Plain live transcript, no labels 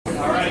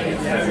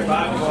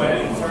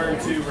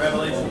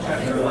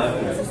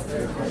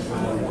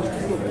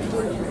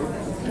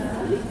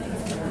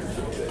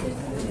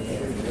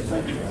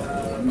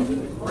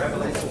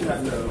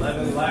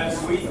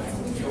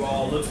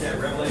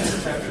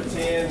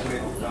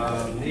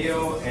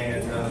Neil,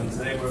 and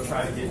today we'll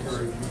try to get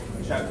through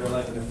chapter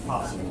 11 if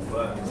possible.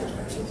 But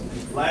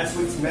last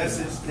week's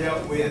message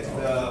dealt with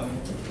the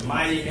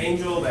mighty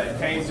angel that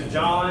came to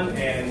John,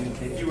 and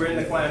if you were in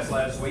the class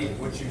last week,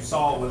 what you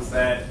saw was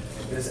that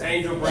this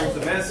angel brings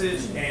the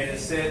message, and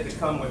it's said to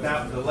come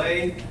without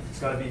delay. It's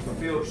going to be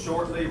fulfilled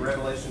shortly.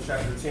 Revelation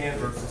chapter 10,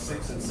 verses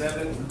 6 and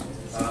 7.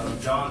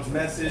 John's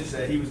message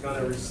that he was going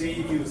to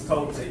receive, he was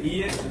told to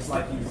eat it, just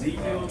like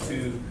Ezekiel,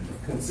 to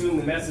consume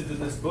the message of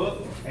this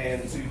book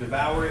and to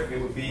devour it.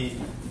 It would be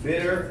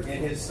bitter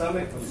in his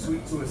stomach, but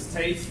sweet to his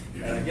taste.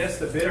 And I guess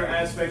the bitter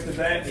aspect of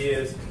that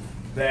is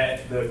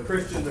that the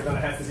Christians are going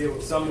to have to deal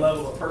with some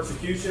level of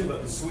persecution,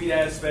 but the sweet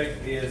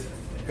aspect is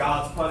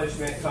God's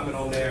punishment coming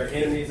on their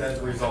enemies as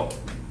a result.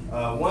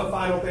 One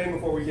final thing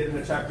before we get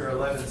into chapter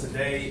 11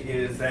 today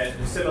is that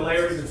the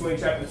similarity between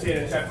chapter 10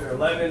 and chapter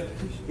 11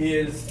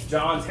 is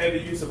John's heavy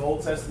use of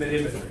Old Testament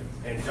imagery.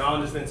 And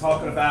John has been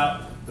talking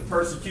about the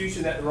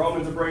persecution that the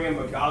Romans are bringing,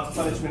 but God's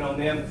punishment on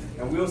them.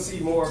 And we'll see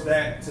more of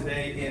that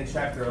today in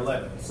chapter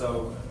 11.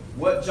 So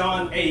what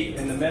John ate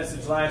in the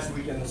message last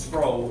week in the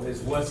scroll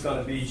is what's going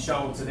to be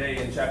shown today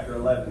in chapter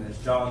 11, as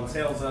John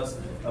tells us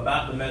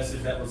about the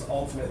message that was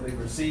ultimately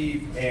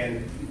received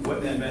and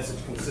what that message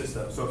consists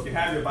of. So if you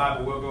have your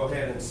Bible, we'll go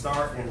ahead and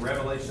start in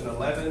Revelation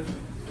 11,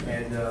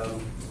 and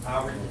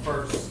I'll read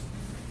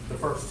the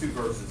first two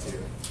verses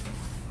here.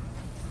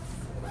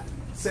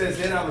 It says,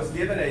 "Then I was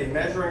given a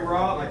measuring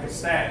rod like a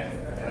staff,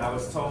 and I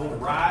was told,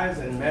 rise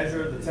and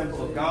measure the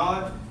temple of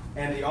God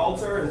and the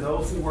altar and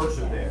those who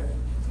worship there.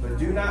 But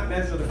do not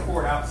measure the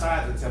court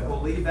outside the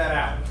temple. Leave that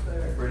out.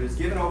 For it is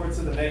given over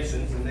to the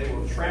nations, and they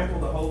will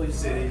trample the holy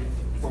city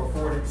for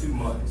 42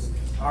 months.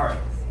 All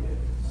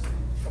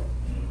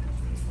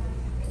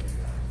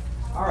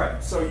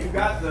right, so you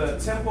got the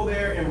temple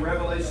there in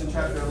Revelation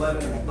chapter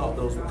 11. I thought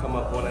those would come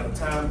up one at a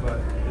time, but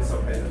it's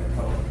okay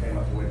that they came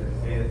up with it.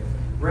 And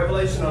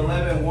Revelation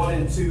 11, 1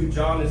 and 2,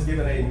 John is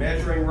given a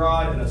measuring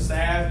rod and a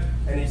staff,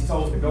 and he's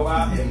told to go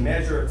out and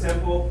measure a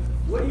temple.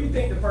 What do you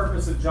think the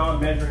purpose of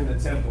John measuring the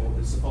temple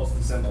is supposed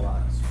to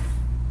symbolize?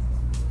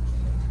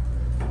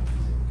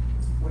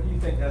 What do you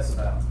think that's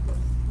about?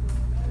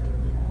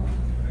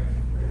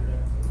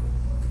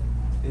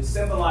 It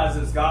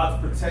symbolizes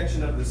God's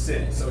protection of the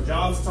city. So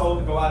John's told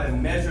to go out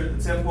and measure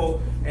the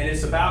temple, and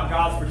it's about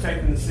God's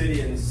protecting the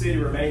city and the city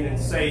remaining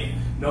safe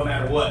no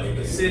matter what.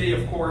 The city,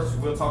 of course,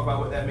 we'll talk about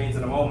what that means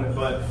in a moment,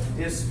 but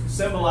it's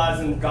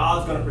symbolizing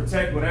God's going to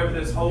protect whatever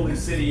this holy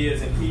city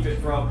is and keep it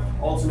from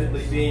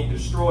ultimately being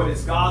destroyed.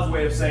 It's God's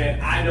way of saying,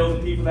 I know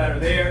the people that are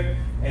there,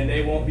 and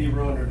they won't be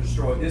ruined or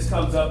destroyed. This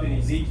comes up in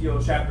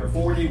Ezekiel chapter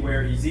 40,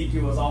 where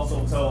Ezekiel is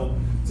also told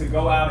to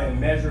go out and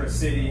measure a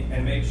city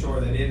and make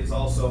sure that it is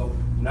also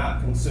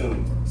not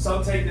consumed.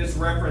 Some take this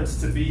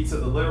reference to be to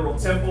the literal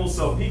temple.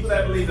 So people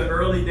that believe the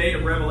early date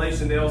of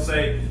Revelation, they'll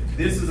say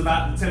this is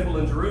about the temple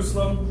in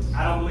Jerusalem.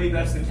 I don't believe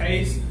that's the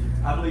case.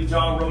 I believe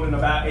John wrote in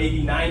about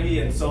AD 90,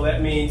 and so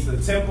that means the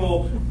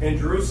temple in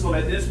Jerusalem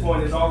at this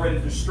point is already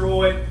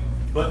destroyed.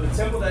 But the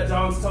temple that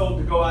John's told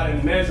to go out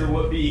and measure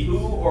would be who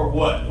or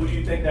what? Who do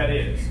you think that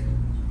is?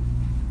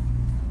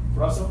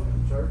 Russell?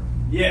 The church.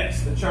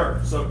 Yes, the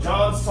church. So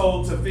John's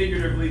told to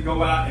figuratively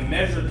go out and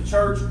measure the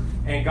church,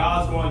 and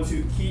God's going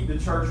to keep the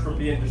church from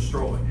being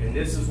destroyed. And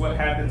this is what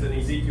happens in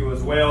Ezekiel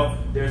as well.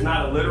 There's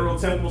not a literal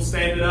temple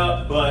standing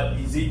up, but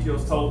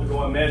Ezekiel's told to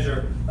go and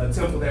measure a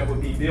temple that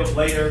would be built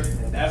later.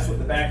 And that's what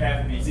the back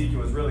half of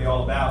Ezekiel is really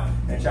all about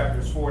in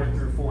chapters 40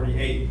 through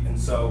 48. And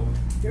so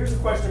here's a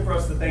question for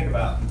us to think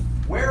about.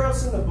 Where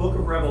else in the book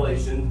of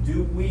Revelation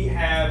do we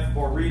have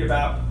or read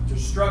about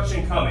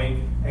destruction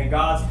coming and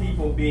God's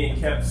people being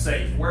kept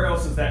safe? Where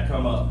else does that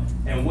come up?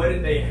 And what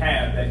did they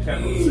have that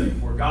kept them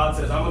safe? Where God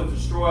says, I'm going to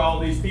destroy all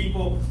these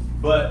people,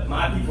 but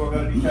my people are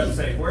going to be kept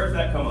safe. Where does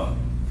that come up?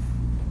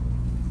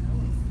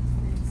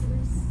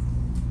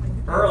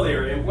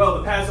 Earlier,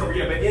 the Passover,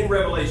 but in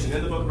Revelation,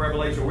 in the book of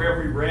Revelation, where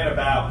we read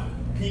about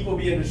people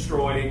being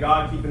destroyed and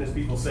God keeping his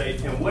people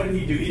safe. And what did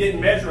he do? He didn't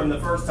measure them the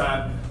first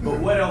time, but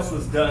what else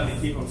was done to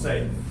keep them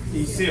safe?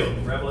 He sealed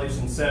them.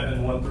 Revelation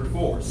 7, 1 through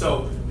 4.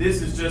 So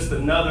this is just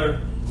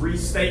another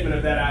restatement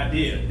of that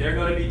idea. They're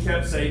going to be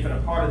kept safe, and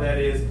a part of that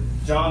is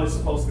John is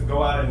supposed to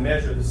go out and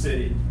measure the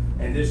city.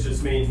 And this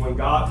just means when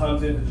God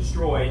comes in to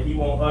destroy, he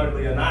won't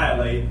utterly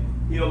annihilate.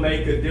 He'll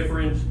make a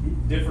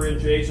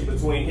differentiation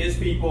between his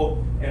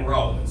people and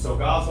Rome. So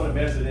God's going to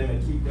measure them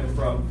and keep them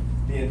from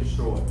being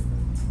destroyed.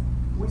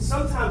 We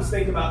sometimes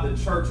think about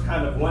the church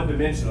kind of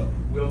one-dimensional.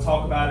 We'll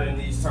talk about it in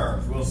these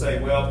terms. We'll say,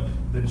 well,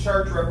 the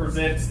church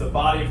represents the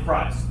body of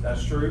Christ.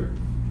 That's true.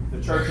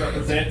 The church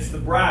represents the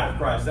bride of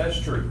Christ.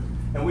 That's true.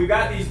 And we've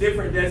got these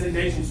different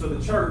designations for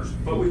the church,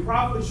 but we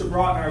probably should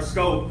broaden our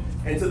scope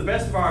and, to the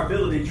best of our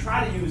ability,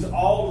 try to use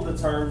all of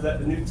the terms that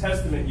the New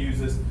Testament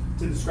uses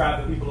to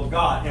describe the people of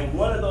God. And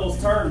one of those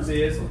terms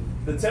is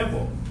the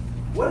temple.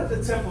 What did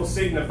the temple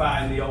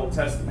signify in the Old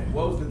Testament?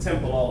 What was the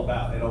temple all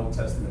about in Old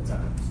Testament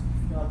times?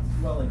 God's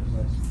dwelling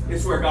place.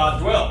 It's where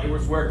God dwelt. It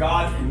was where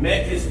God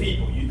met his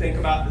people. You think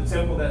about the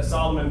temple that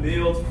Solomon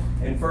built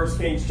in 1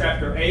 Kings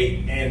chapter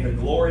 8, and the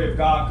glory of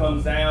God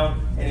comes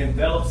down and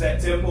envelops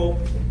that temple.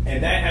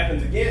 And that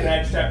happens again in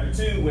Acts chapter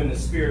 2 when the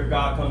Spirit of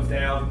God comes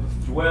down,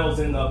 dwells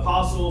in the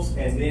apostles,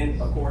 and then,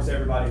 of course,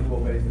 everybody who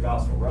obeys the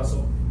gospel.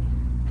 Russell?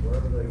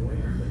 Wherever they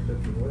went, they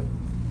took it with them.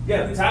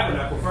 Yeah, the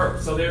tabernacle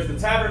first. So there's the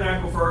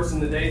tabernacle first in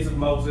the days of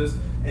Moses,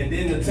 and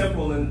then the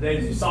temple in the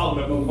days of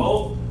Solomon.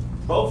 But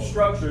both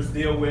structures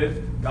deal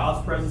with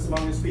God's presence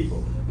among his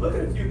people. Look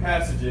at a few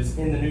passages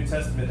in the New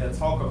Testament that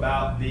talk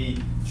about the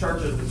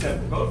church as the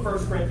temple. Go to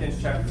 1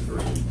 Corinthians chapter 3.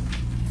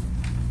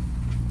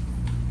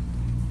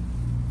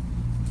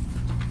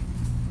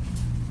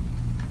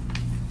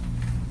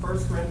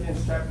 1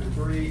 Corinthians chapter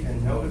 3,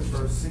 and notice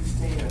verse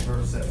 16 and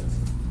verse 17.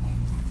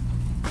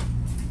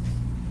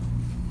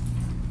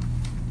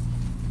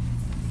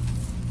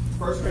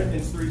 1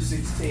 Corinthians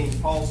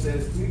 3:16, Paul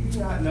says, "Do you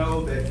not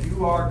know that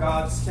you are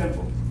God's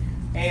temple,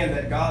 and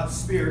that God's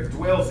Spirit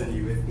dwells in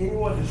you? If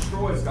anyone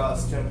destroys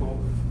God's temple,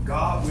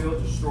 God will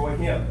destroy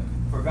him.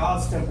 For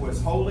God's temple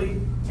is holy,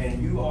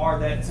 and you are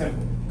that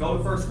temple." Go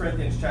to 1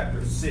 Corinthians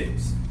chapter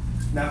 6.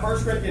 Now,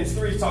 1 Corinthians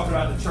 3 is talking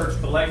about the church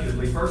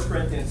collectively. 1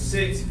 Corinthians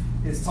 6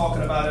 is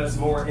talking about us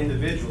more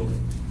individually.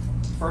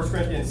 1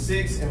 Corinthians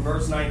 6 and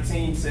verse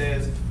 19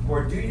 says,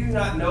 "Or do you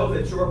not know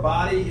that your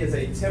body is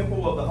a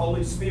temple of the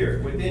Holy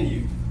Spirit within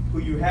you, who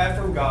you have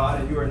from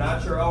God, and you are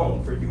not your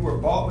own? For you were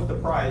bought with the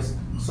price,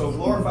 so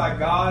glorify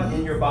God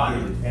in your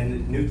body." And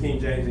the New King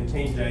James and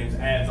King James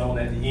adds on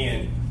at the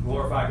end,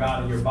 "Glorify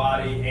God in your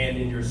body and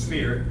in your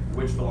spirit,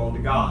 which belong to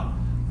God."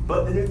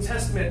 But the New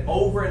Testament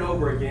over and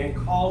over again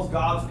calls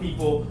God's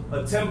people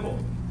a temple.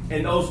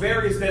 And those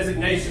various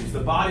designations, the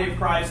body of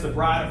Christ, the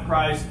bride of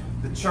Christ,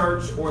 the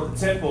church, or the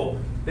temple,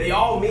 they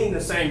all mean the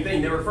same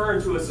thing. They're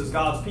referring to us as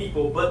God's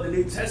people, but the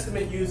New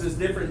Testament uses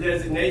different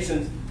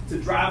designations to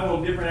drive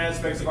home different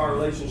aspects of our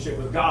relationship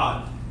with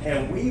God.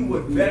 And we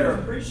would better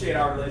appreciate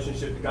our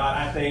relationship to God,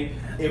 I think,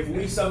 if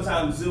we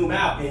sometimes zoom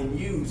out and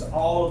use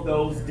all of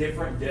those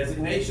different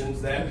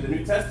designations that the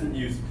New Testament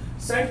uses.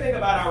 Same thing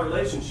about our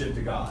relationship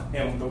to God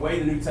and the way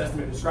the New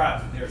Testament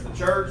describes it. There's the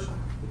church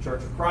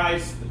of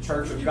Christ, the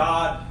church of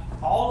God.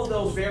 All of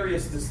those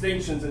various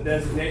distinctions and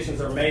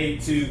designations are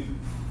made to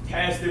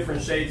cast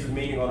different shades of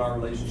meaning on our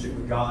relationship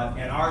with God,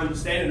 and our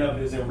understanding of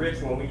it is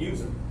enriched when we use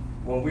them,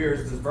 when we're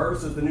as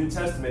diverse as the New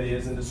Testament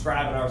is in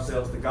describing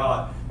ourselves to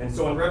God. And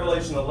so in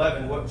Revelation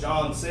 11, what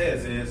John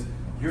says is,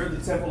 you're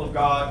the temple of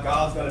God.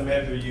 God's going to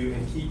measure you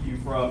and keep you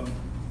from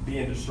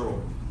being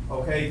destroyed.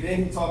 Okay,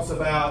 then he talks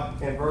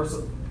about in verse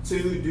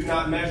 2, do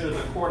not measure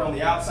the court on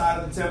the outside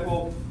of the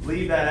temple.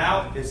 Leave that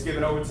out. It's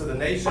given over to the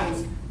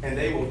nations, and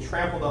they will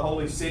trample the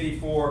holy city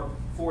for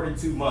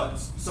 42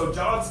 months. So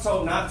John's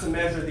told not to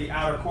measure the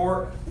outer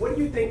court. What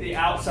do you think the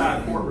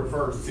outside court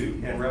refers to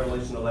in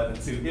Revelation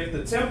 11:2? If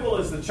the temple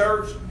is the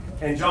church,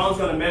 and John's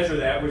going to measure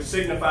that, which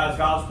signifies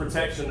God's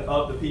protection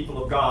of the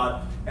people of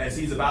God as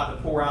he's about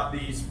to pour out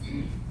his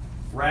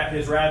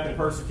wrath and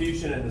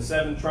persecution, and the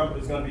seventh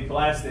trumpet is going to be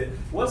blasted,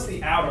 what's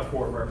the outer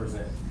court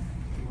represent?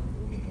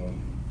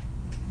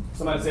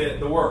 Somebody said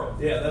the world.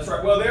 Yeah, that's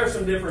right. Well, there are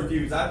some different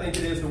views. I think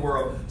it is the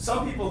world.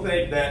 Some people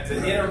think that the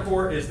inner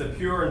court is the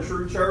pure and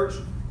true church,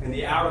 and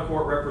the outer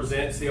court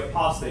represents the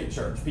apostate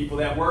church. People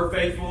that were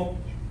faithful,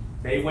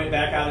 they went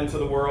back out into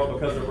the world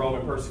because of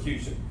Roman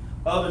persecution.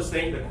 Others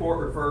think the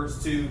court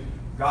refers to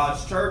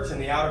God's church,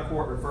 and the outer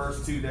court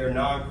refers to their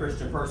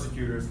non-Christian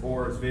persecutors,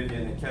 or as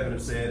Vivian and Kevin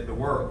have said, the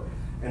world.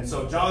 And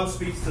so John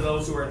speaks to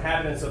those who are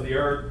inhabitants of the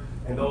earth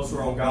and those who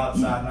are on God's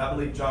side. And I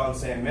believe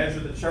John's saying, measure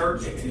the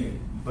church,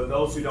 but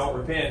those who don't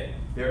repent,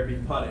 they're to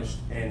be punished,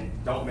 and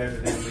don't measure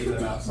them, leave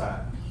them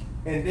outside.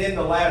 And then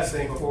the last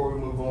thing before we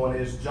move on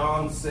is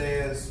John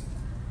says,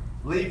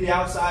 leave the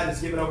outside is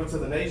given over to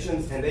the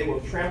nations, and they will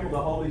trample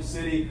the holy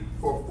city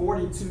for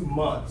 42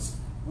 months.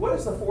 What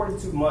is the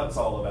 42 months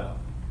all about?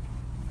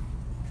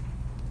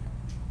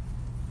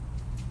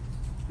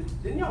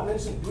 Didn't y'all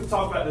mention, we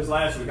talked about this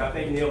last week. I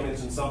think Neil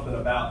mentioned something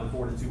about the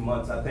 42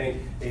 months. I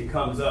think it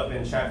comes up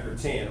in chapter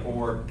 10,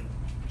 or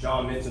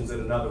John mentions it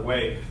another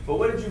way. But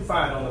what did you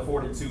find on the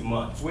 42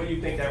 months? What do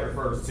you think that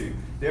refers to?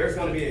 There's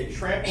going to be a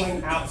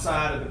trampling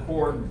outside of the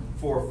court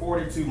for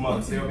 42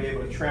 months. They'll be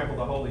able to trample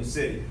the holy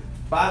city.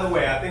 By the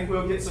way, I think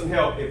we'll get some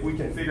help if we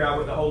can figure out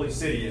what the holy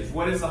city is.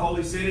 What is the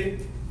holy city?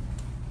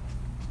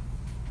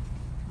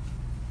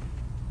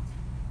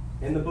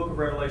 In the book of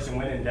Revelation,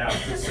 when in doubt,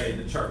 just say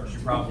the church. You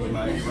probably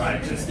might be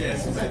right. Just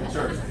guess and say the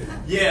church.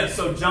 Yeah,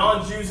 so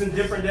John's using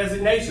different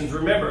designations.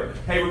 Remember,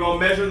 hey, we're going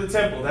to measure the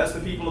temple. That's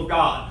the people of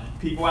God.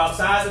 People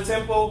outside the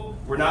temple,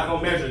 we're not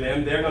going to measure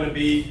them. They're going to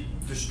be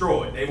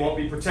destroyed. They won't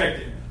be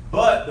protected.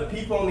 But the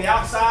people on the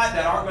outside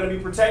that aren't going to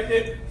be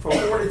protected for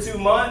 42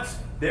 months,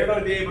 they're going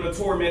to be able to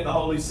torment the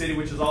holy city,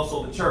 which is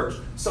also the church.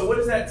 So what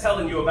is that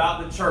telling you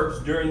about the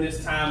church during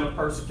this time of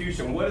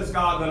persecution? What is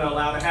God going to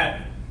allow to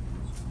happen?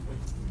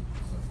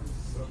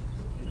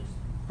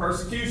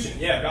 Persecution.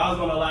 Yeah, God's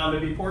going to allow them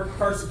to be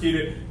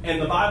persecuted.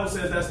 And the Bible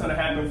says that's going to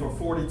happen for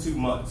 42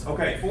 months.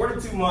 Okay,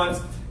 42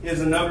 months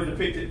is a number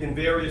depicted in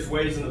various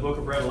ways in the book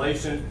of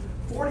Revelation.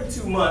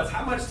 42 months,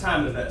 how much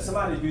time is that?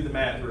 Somebody do the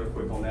math real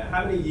quick on that.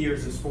 How many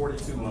years is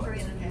 42 months?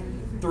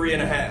 3.5.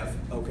 3.5.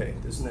 Okay,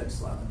 this next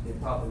slide. It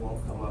probably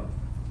won't come up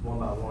one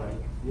by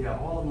one. Yeah,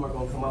 all of them are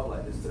going to come up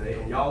like this today,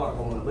 and y'all aren't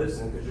going to want to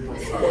listen because you're going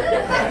to start. This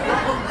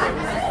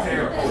is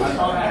terrible. I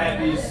thought I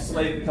had these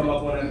slated to come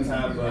up one at a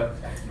time, but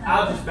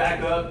I'll just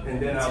back up, and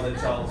then I'll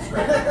let y'all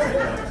scratch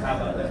it. How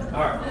about that?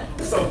 All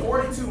right. So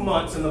 42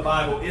 months in the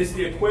Bible is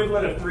the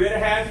equivalent of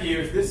 3.5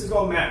 years. This is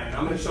going to matter.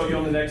 I'm going to show you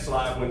on the next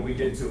slide when we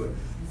get to it.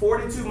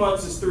 42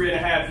 months is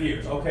 3.5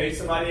 years. Okay,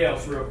 somebody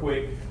else real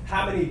quick.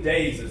 How many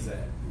days is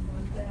that?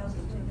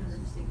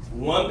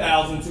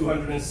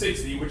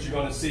 1,260, which you're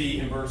going to see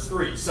in verse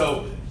 3.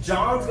 So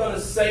John's going to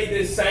say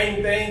this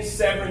same thing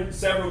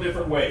several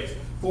different ways.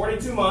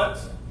 42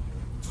 months,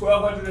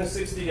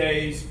 1,260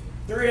 days,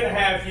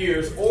 3.5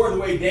 years, or the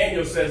way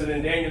Daniel says it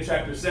in Daniel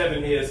chapter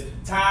 7 is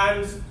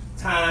times,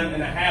 time,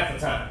 and a half a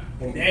time.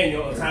 In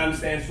Daniel, a time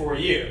stands for a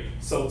year.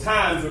 So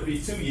times would be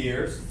 2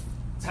 years,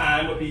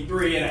 time would be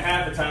 3, and a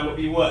half a time would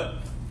be what?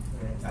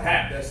 A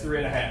half. That's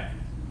 3.5.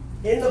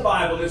 In the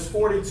Bible, there's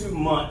 42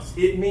 months.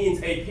 It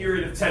means a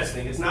period of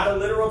testing. It's not a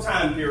literal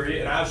time period,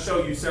 and I'll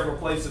show you several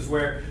places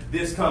where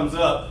this comes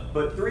up.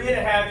 But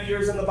 3.5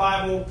 years in the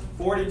Bible,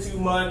 42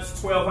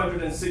 months,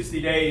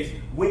 1,260 days.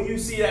 When you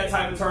see that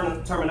type of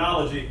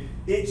terminology,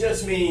 it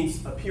just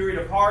means a period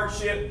of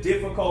hardship,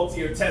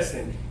 difficulty, or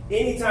testing.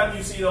 Anytime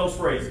you see those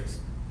phrases,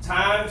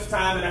 times,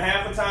 time and a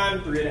half a time,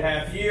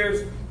 3.5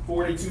 years,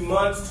 42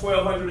 months,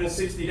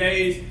 1,260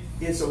 days,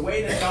 it's a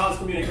way that God's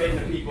communicating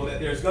to people that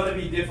there's going to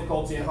be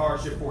difficulty and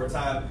hardship for a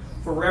time.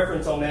 For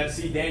reference on that,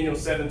 see Daniel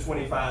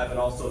 7:25 and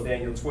also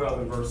Daniel 12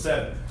 and verse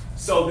 7.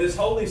 So this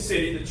holy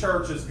city, the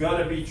church, is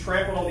going to be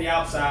trampled on the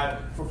outside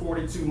for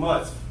 42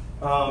 months.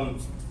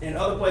 In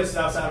other places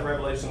outside of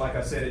Revelation, like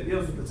I said, it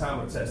deals with the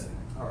time of testing.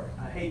 All right,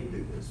 I hate to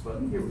do this,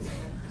 but here we go.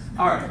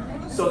 All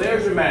right, so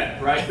there's your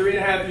math, right?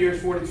 3.5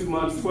 years, 42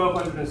 months,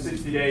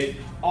 1,260 days,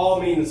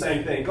 all mean the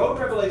same thing. Go to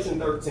Revelation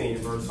 13,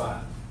 verse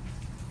 5.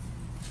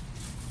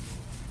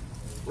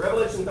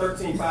 Revelation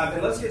 13:5,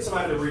 and let's get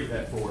somebody to read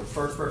that for us.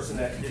 First person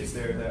that gets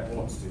there that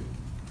wants to.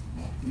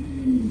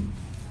 And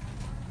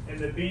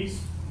the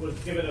beast was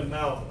given a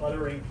mouth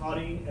uttering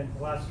haughty and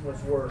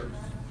blasphemous words,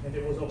 and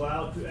it was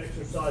allowed to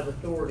exercise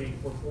authority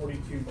for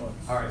 42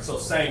 months. All right, so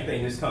same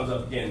thing. This comes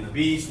up again. The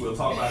beast, we'll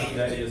talk about who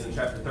that is in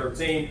chapter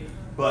 13,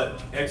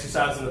 but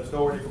exercising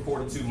authority for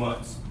 42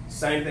 months.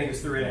 Same thing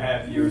as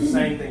 3.5 years,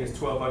 same thing as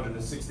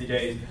 1,260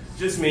 days.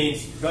 Just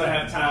means you're going to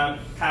have time,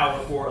 power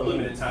for a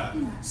limited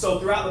time. So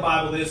throughout the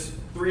Bible, this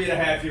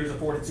 3.5 years or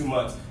 42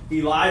 months.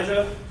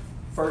 Elijah,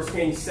 1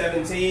 Kings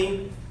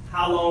 17,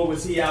 how long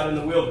was he out in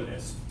the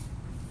wilderness?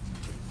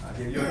 I'll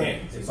give you a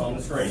hint. It's on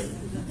the screen.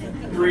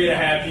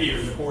 3.5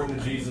 years, according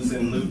to Jesus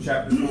in Luke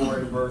chapter 4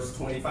 and verse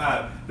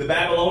 25. The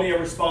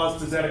Babylonian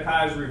response to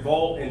Zedekiah's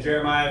revolt in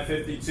Jeremiah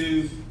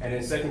 52 and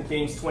in 2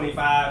 Kings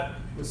 25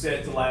 was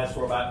said to last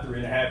for about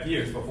 3.5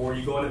 years. Before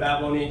you go into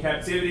Babylonian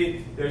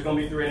captivity, there's going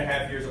to be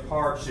 3.5 years of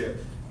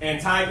hardship.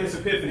 Antiochus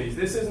Epiphanes.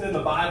 This isn't in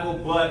the Bible,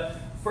 but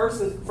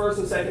First and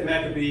 2nd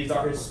Maccabees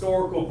are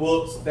historical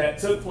books that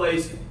took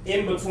place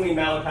in between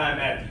Malachi and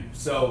Matthew.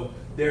 So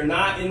they're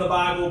not in the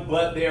Bible,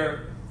 but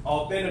they're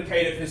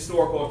authenticated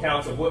historical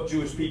accounts of what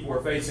Jewish people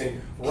were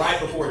facing right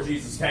before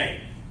Jesus came.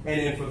 And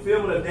in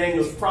fulfillment of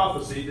Daniel's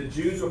prophecy, the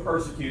Jews were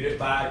persecuted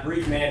by a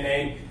Greek man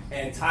named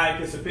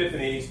Antiochus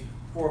Epiphanes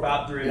for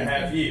about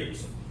 3.5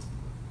 years.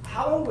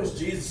 How long was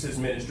Jesus'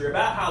 ministry?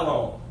 About how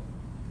long?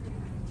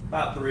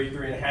 About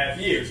 3.5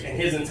 years. And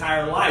his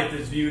entire life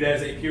is viewed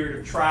as a period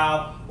of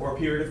trial or a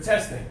period of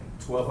testing.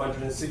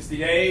 1,260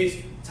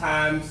 days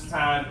times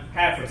time,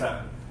 half a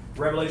time.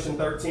 Revelation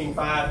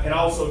 13:5, and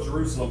also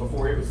Jerusalem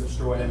before it was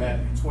destroyed in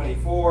Matthew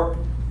 24.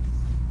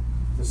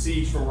 The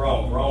siege from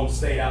Rome. Rome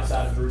stayed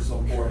outside of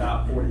Jerusalem for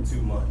about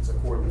 42 months,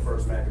 according to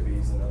 1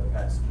 Maccabees and other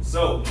passages.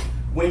 So,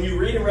 when you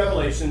read in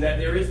Revelation that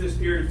there is this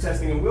period of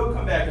testing, and we'll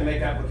come back and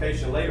make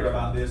application later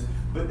about this,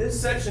 but this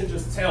section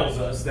just tells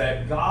us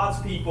that God's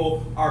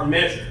people are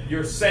measured.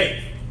 You're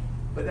safe.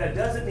 But that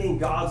doesn't mean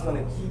God's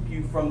going to keep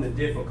you from the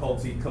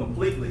difficulty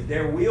completely.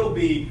 There will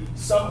be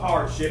some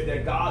hardship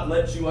that God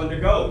lets you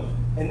undergo.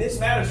 And this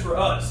matters for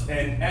us.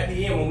 And at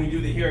the end, when we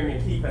do the hearing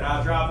and keep, and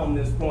I'll drop on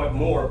this point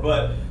more,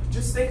 but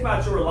just think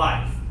about your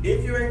life.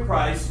 If you're in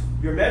Christ,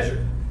 you're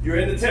measured. You're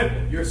in the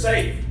temple. You're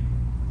safe.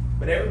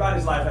 But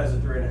everybody's life has a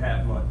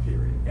 3.5 month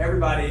period.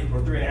 Everybody,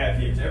 or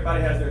 3.5 years.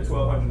 Everybody has their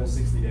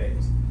 1,260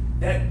 days.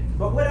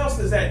 But what else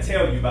does that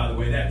tell you, by the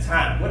way, that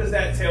time? What does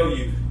that tell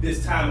you,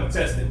 this time of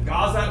testing?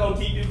 God's not going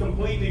to keep you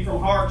completely from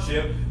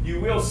hardship.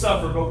 You will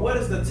suffer. But what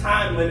does the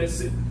time limit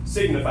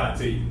signify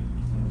to you?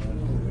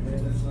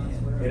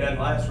 It doesn't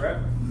last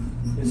forever.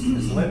 It's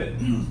limited.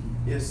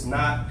 It's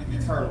not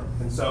eternal.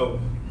 And so,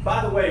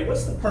 by the way,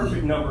 what's the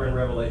perfect number in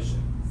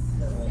Revelation?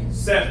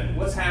 7.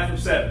 What's half of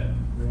 7?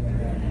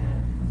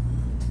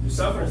 Your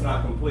suffering is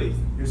not complete.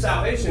 Your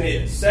salvation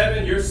is.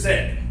 7, you're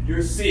set.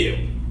 You're sealed.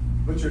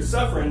 But your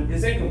suffering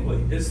is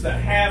incomplete. It's the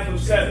half of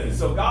 7.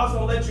 So God's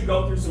going to let you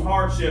go through some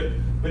hardship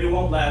but it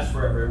won't last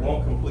forever. It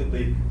won't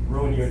completely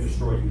ruin you and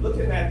destroy you. Look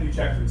at Matthew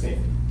chapter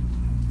 10.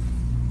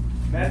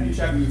 Matthew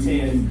chapter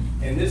 10,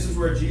 and this is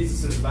where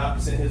Jesus is about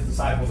to send his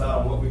disciples out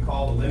on what we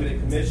call the limited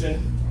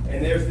commission.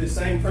 And there's this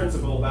same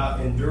principle about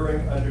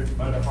enduring under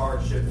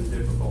hardship and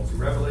difficulty.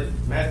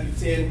 Matthew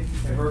 10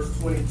 and verse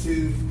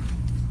 22,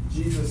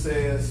 Jesus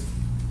says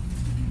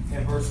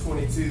in verse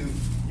 22,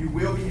 "You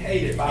will be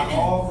hated by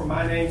all for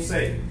my name's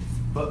sake,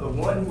 but the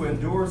one who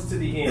endures to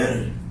the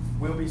end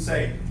will be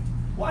saved."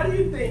 Why do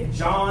you think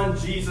John,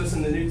 Jesus,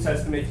 in the New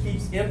Testament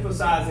keeps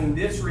emphasizing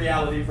this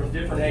reality from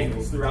different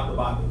angles throughout the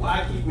Bible?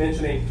 Why keep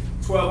mentioning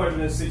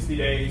 1,260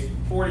 days,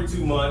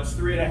 42 months,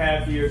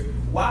 3.5 years?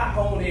 Why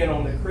hone in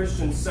on the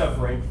Christian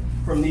suffering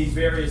from these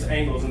various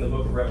angles in the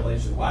book of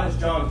Revelation? Why does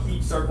John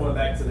keep circling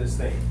back to this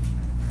thing?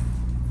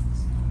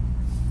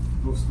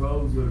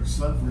 Those that are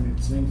suffering,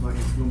 it seems like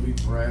it's going to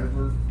be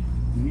forever.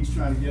 And he's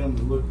trying to get them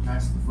to look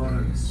past the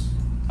furnace.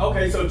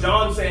 Okay, so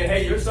John's saying,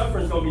 hey, your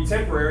suffering is going to be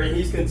temporary, and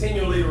he's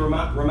continually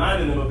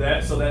reminding them of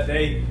that so that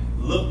they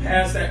look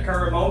past that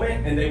current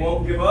moment and they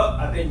won't give up.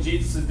 I think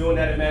Jesus is doing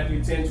that in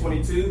Matthew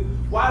 10:22.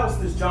 Why else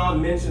does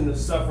John mention the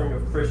suffering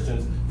of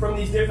Christians from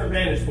these different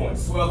vantage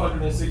points?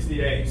 1,260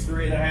 days,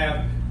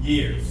 3.5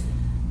 years,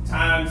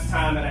 time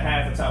and a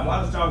half of time.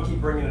 Why does John keep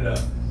bringing it up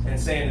and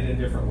saying it in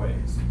different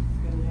ways?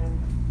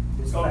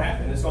 It's going to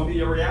happen. It's going to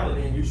be a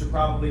reality, and you should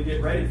probably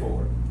get ready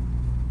for it.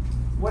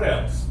 What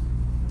else?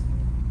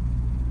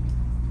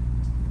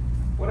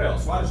 What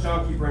else? Why does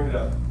John keep bringing it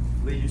up?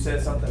 Lee, you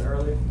said something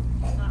earlier?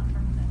 It's not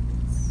permanent.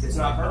 It's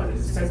not permanent.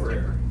 It's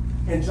temporary.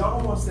 And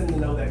John wants them to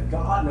know that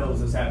God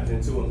knows it's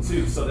happening to them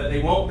too, so that they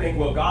won't think,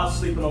 well, God's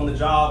sleeping on the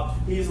job.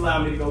 He's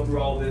allowing me to go through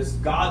all this.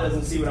 God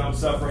doesn't see what I'm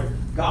suffering.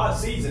 God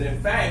sees it. In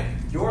fact,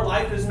 your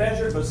life is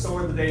measured, but so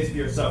are the days of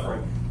your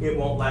suffering. It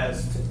won't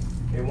last.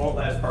 It won't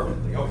last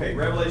permanently. Okay,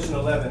 Revelation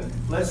 11.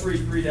 Let's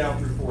read 3 down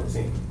through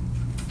 14.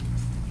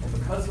 And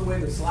because of the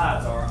way the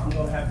slides are, I'm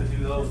going to have to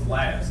do those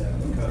last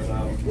because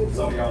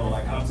some of y'all are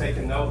like, I'm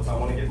taking notes. I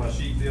want to get my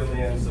sheet filled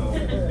in. So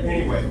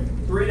anyway,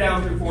 3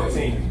 down through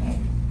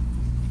 14.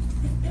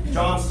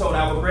 John's told,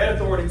 I will grant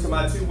authority to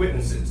my 2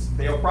 witnesses.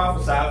 They'll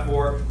prophesy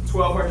for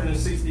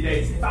 1,260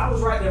 days. If I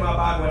was writing in my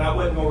Bible and I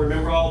wasn't going to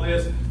remember all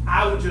this,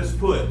 I would just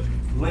put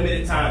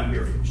limited time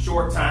period,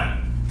 short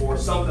time, or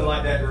something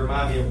like that to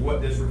remind me of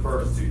what this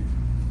refers to.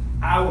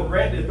 I will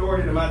grant the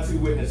authority to my 2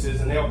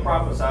 witnesses, and they'll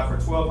prophesy for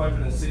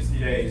 1,260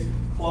 days,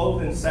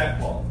 clothed in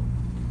sackcloth.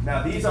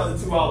 Now these are the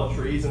 2 olive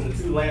trees and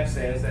the 2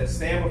 lampstands that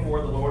stand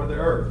before the Lord of the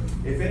earth.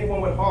 If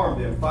anyone would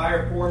harm them,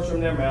 fire pours from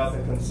their mouth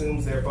and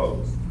consumes their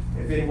foes.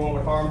 If anyone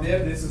would harm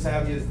them, this is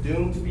how he is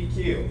doomed to be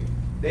killed.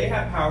 They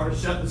have power to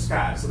shut the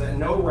sky so that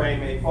no rain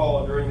may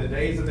fall during the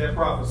days of their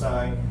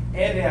prophesying,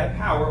 and they have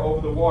power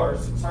over the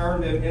waters to turn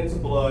them into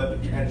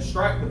blood and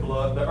strike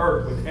the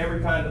earth with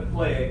every kind of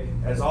plague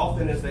as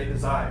often as they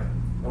desire.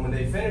 And when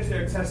they finish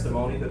their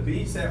testimony, the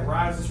beast that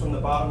rises from the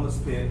bottomless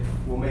pit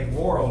will make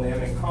war on them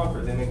and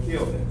conquer them and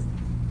kill them.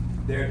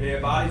 Their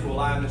dead bodies will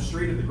lie in the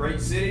street of the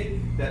great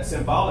city that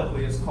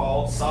symbolically is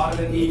called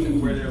Sodom and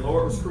Egypt, where their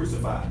Lord was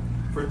crucified.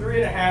 For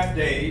 3.5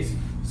 days,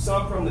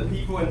 some from the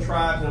people and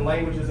tribes and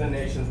languages and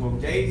nations will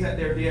gaze at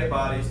their dead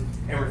bodies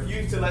and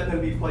refuse to let them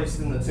be placed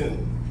in the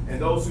tomb.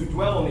 And those who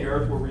dwell on the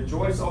earth will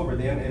rejoice over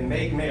them and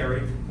make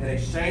merry and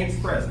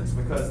exchange presents,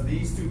 because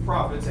these 2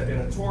 prophets have been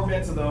a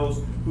torment to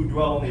those who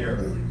dwell on the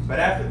earth. But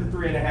after the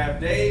 3.5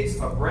 days,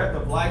 a breath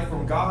of life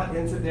from God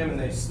entered them, and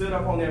they stood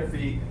up on their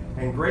feet,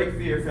 and great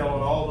fear fell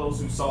on all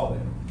those who saw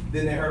them.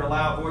 Then they heard a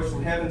loud voice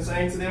from heaven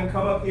saying to them,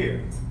 "Come up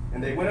here."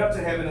 And they went up to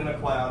heaven in a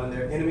cloud, and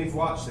their enemies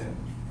watched them.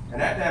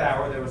 And at that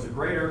hour there was a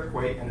great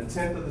earthquake, and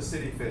 1/10 of the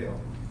city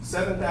fell.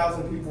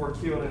 7,000 people were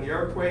killed in the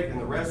earthquake, and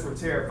the rest were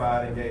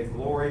terrified and gave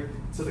glory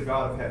to the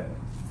God of heaven.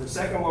 The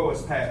second woe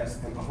is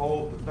past, and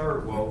behold, the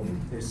third woe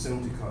is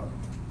soon to come.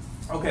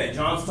 Okay,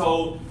 John's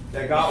told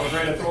that God will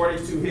grant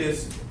authority to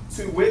his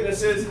 2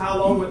 witnesses. How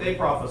long would they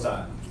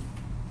prophesy?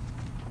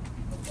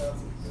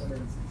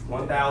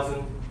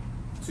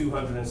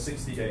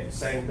 1,260 days.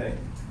 Same thing.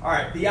 All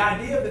right, the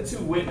idea of the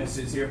 2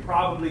 witnesses here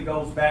probably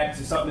goes back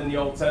to something in the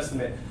Old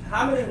Testament.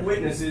 How many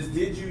witnesses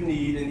did you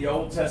need in the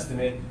Old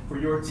Testament for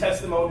your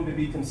testimony to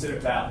be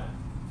considered valid?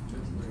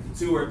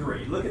 2 or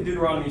 3. Look at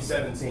Deuteronomy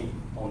 17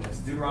 on this.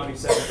 Deuteronomy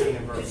 17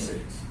 and verse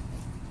 6.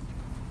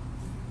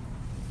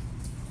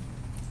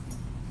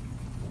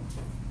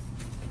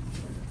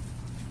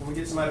 Can we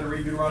get somebody to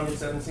read Deuteronomy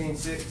 17,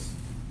 6?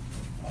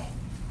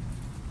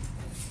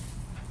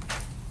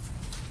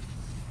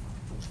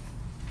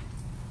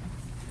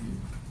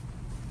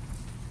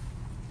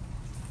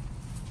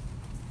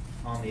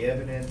 On the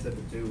evidence of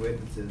the 2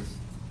 witnesses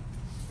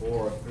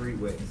or 3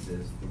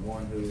 witnesses, the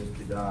one who is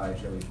to die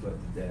shall be put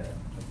to death.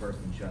 A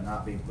person shall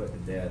not be put to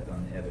death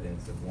on the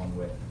evidence of 1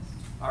 witness.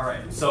 All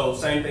right, so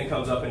same thing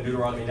comes up in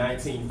Deuteronomy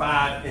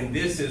 19:5, and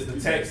this is the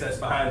text that's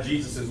behind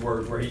Jesus'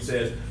 words, where he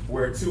says,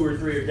 where 2 or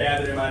 3 are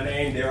gathered in my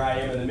name, there I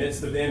am in the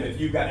midst of them. If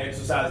you've got to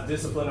exercise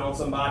discipline on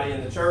somebody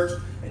in the church,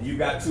 and you've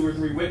got 2 or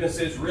 3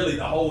 witnesses, really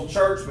the whole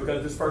church,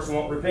 because this person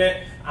won't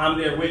repent, I'm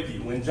there with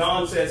you. When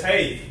John says,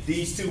 hey,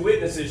 these 2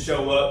 witnesses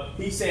show up,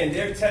 he's saying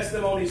their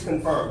testimony's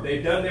confirmed.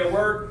 They've done their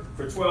work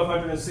for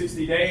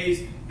 1,260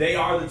 days. They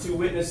are the 2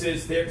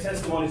 witnesses. Their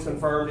testimony's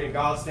confirmed, and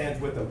God stands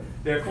with them.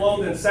 They're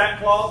clothed in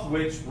sackcloth,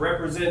 which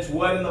represents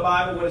what in the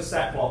Bible? What is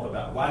sackcloth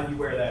about? Why do you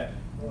wear that?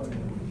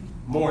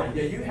 Mourning.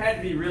 Yeah, you had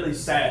to be really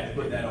sad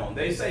to put that on.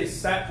 They say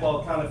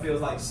sackcloth kind of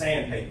feels like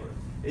sandpaper.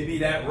 It'd be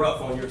that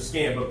rough on your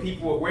skin, but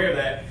people would wear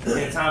that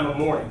in time of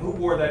mourning. Who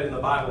wore that in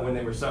the Bible when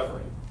they were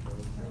suffering?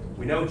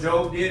 We know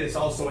Job did. It's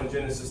also in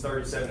Genesis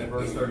 37 and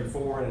verse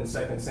 34 and in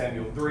 2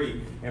 Samuel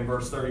 3 and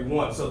verse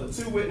 31. So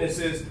the 2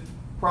 witnesses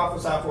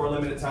prophesy for a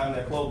limited time.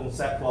 They're clothed in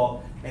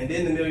sackcloth. And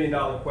then the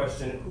million-dollar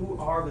question, who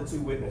are the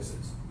 2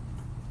 witnesses?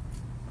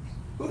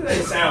 Who do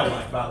they sound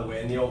like, by the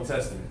way, in the Old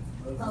Testament?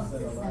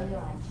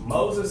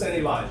 Moses and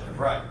Elijah,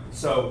 right.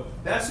 So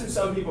that's who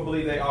some people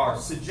believe they are.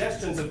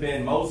 Suggestions have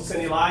been Moses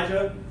and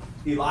Elijah,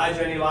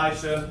 Elijah and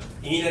Elisha,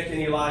 Enoch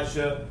and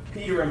Elisha,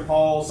 Peter and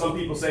Paul. Some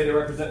people say they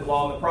represent the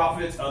law and the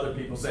prophets. Other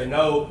people say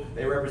no,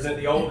 they represent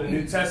the Old and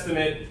New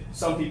Testament.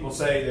 Some people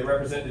say they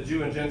represent the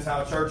Jew and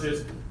Gentile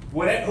churches.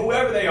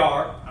 Whoever they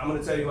are, I'm going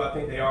to tell you who I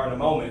think they are in a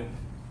moment.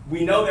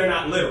 We know they're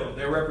not literal.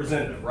 They're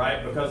representative,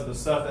 right? Because of the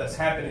stuff that's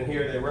happening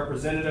here, they're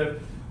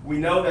representative. We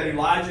know that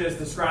Elijah is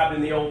described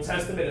in the Old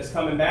Testament as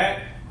coming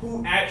back.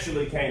 Who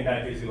actually came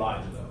back as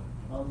Elijah,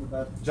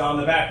 though? John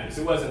the Baptist.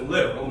 It wasn't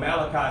literal.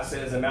 Malachi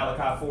says in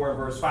Malachi 4 and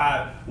verse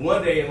 5,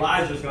 one day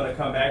Elijah is going to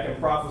come back and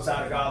prophesy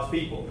to God's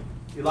people.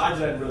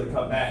 Elijah doesn't really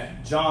come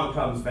back. John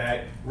comes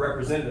back,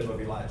 representative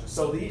of Elijah.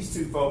 So these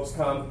 2 folks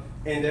come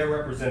and they're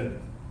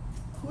representative.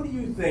 Who do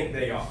you think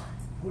they are?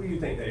 Who do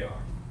you think they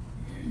are?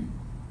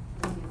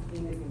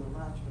 Enoch and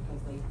Elijah,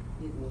 because they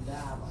didn't die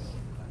like everybody.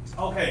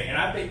 Okay, and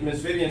I think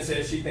Ms. Vivian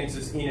says she thinks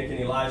it's Enoch and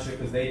Elijah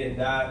because they didn't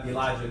die.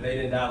 Elijah, they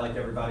didn't die like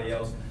everybody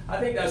else. I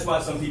think that's why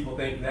some people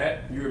think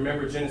that. You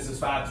remember Genesis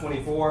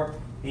 5:24.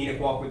 Enoch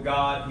walked with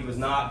God. He was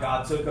not.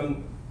 God took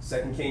him.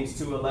 2 Kings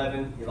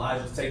 2:11.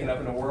 Elijah's taken up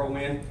in a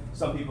whirlwind.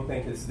 Some people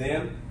think it's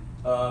them.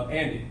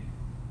 Andy.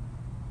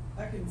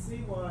 I can see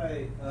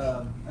why.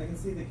 I can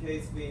see the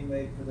case being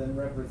made for them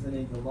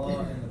representing the law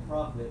and the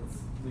prophets,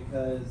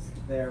 because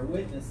they're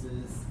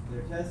witnesses.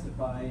 They're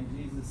testifying.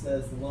 Jesus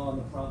says the law and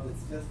the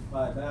prophets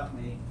testify about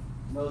me.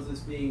 Moses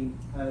being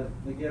kind of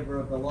the giver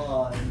of the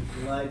law, and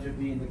Elijah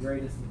being the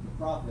greatest of the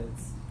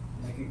prophets.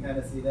 I can kind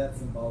of see that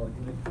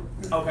symbolically.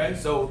 Okay,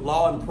 so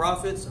law and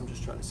prophets. I'm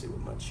just trying to see what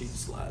my cheat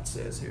slide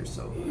says here.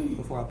 So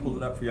before I pull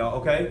it up for y'all,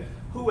 okay.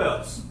 Who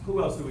else?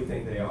 Who else do we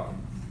think they are?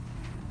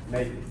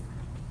 Maybe.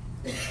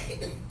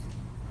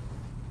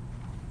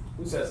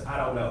 Who says, I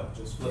don't know?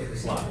 Just flip the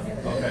slide.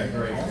 Okay,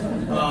 great.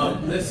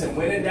 Listen,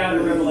 when in doubt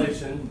in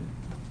Revelation,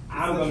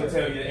 I'm going to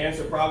tell you the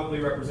answer probably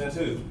represents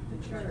who?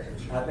 The church.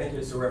 I think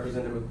it's a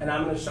representative. And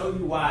I'm going to show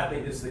you why I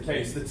think this is the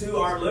case. The 2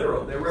 aren't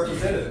literal. They're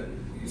representative.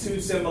 2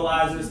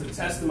 symbolizes the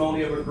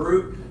testimony of a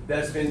group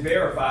that's been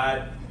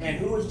verified. And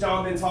who has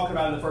John been talking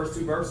about in the first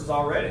 2 verses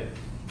already?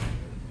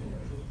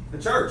 The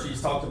church.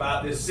 He's talked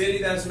about this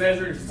city that's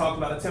measured. He's talked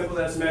about a temple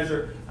that's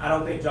measured. I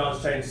don't think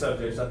John's changed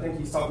subjects. I think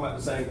he's talking about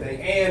the same thing.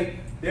 And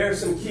there are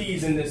some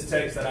keys in this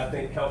text that I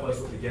think help us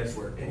with the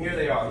guesswork. And here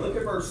they are. Look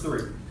at verse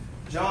 3.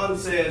 John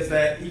says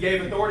that he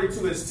gave authority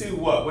to his 2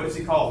 what? What does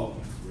he call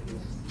them?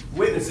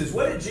 Witnesses.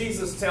 What did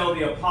Jesus tell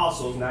the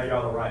apostles? Now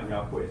y'all are writing,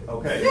 y'all quit.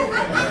 Okay.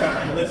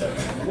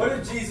 Listen. What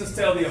did Jesus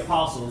tell the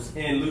apostles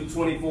in Luke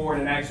 24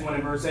 and in Acts 1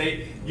 and verse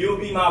 8? You'll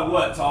be my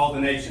what to all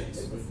the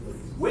nations?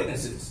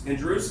 Witnesses in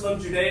Jerusalem,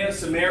 Judea,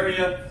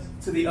 Samaria,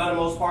 to the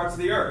uttermost parts of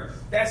the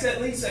earth. That's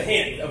at least a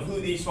hint of who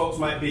these folks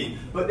might be.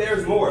 But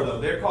there's more, though.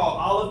 They're called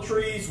olive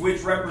trees,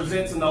 which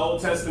represents in the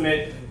Old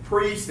Testament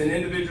priests and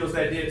individuals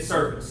that did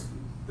service.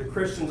 The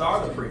Christians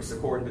are the priests,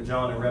 according to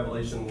John in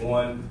Revelation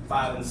 1,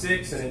 5, and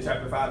 6, and in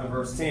chapter 5 and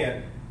verse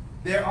 10.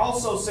 They're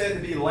also said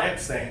to be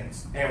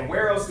lampstands. And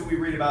where else do we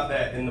read about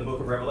that in the book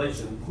of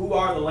Revelation? Who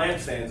are the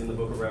lampstands in the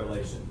book of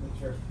Revelation? The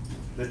church.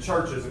 The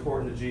churches,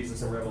 according to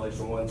Jesus in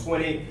Revelation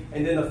 1:20.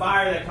 And then the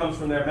fire that comes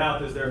from their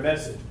mouth is their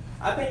message.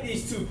 I think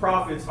these 2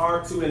 prophets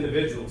aren't 2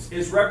 individuals.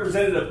 It's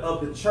representative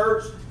of the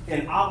church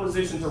in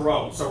opposition to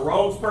Rome. So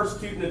Rome's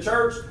persecuting the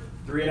church,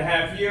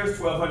 3.5 years,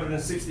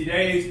 1,260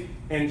 days.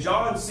 And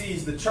John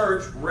sees the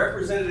church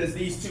represented as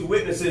these 2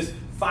 witnesses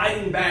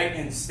fighting back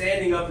and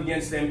standing up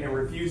against them and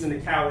refusing to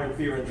cower in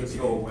fear and just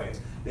go away.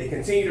 They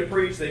continue to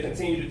preach. They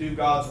continue to do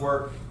God's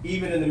work,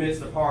 even in the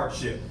midst of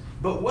hardship.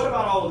 But what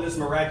about all of this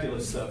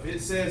miraculous stuff?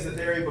 It says that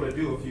they're able to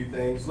do a few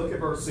things. Look at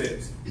verse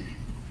 6.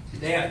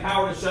 They have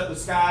power to shut the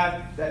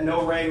sky, that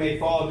no rain may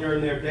fall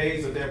during their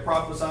days of their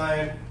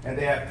prophesying, and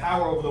they have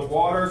power over the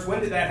waters. When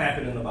did that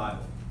happen in the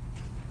Bible?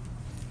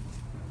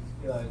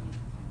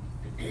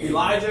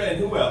 Elijah, and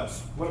who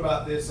else? What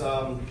about this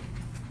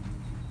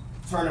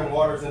turning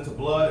waters into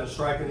blood and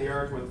striking the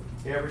earth with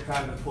every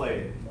kind of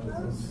plague?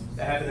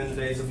 That happened in the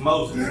days of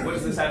Moses. What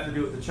does this have to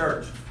do with the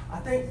church? I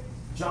think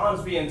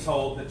John's being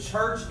told the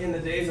church in the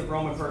days of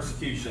Roman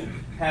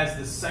persecution has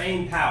the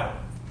same power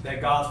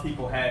that God's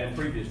people had in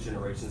previous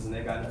generations, and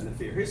they've got nothing to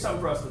fear. Here's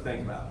something for us to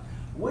think about.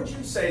 Would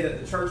you say that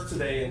the church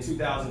today in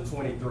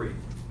 2023,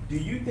 do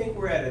you think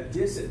we're at a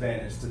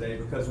disadvantage today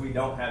because we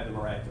don't have the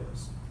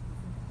miraculous?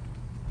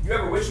 You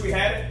ever wish we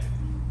had it?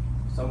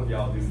 Some of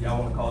y'all do. Y'all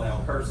want to call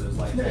down curses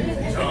like James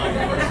and John.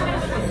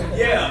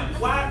 Yeah.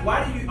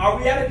 Why do you? Are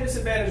we at a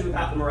disadvantage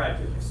without the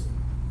miraculous?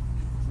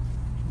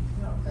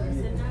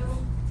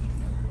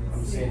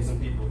 I'm seeing some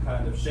people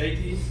kind of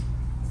shaky.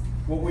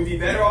 Would we be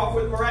better off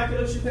with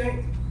miraculous, you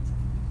think?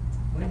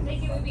 I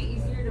think it would be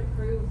easier to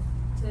prove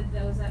to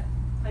those that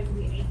claim to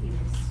be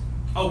atheists.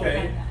 Okay.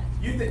 Like that.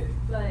 You think?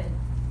 But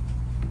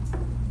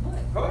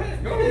what? Go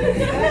ahead.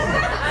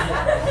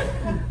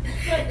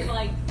 But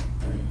like,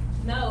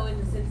 no, in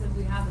the sense of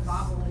we have the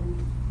Bible and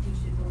we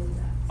should believe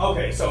that.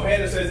 Okay, so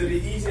Hannah says it'd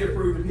be easier to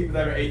prove to people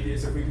that are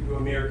atheists if we could do a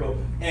miracle.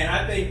 And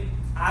I think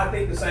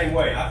the same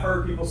way. I've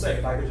heard people say,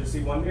 if I could just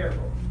see one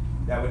miracle,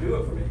 that would do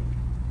it for me.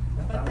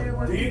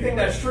 Do you think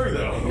that's true,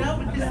 though?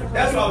 No,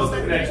 That's why I was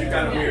looking at you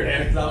kind of weird,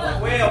 Hannah, because I was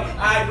like, well,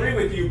 I agree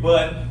with you,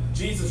 but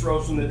Jesus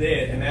rose from the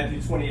dead, and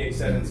Matthew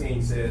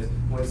 28:17 says,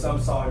 when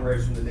some saw him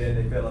raised from the dead,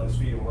 they fell at his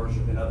feet and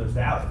worshiped, and others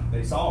doubted.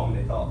 They saw him,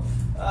 and they thought,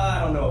 I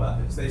don't know about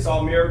this. They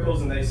saw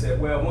miracles, and they said,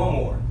 well, one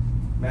more.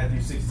 Matthew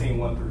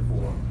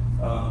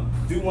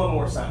 16:1-4. Do one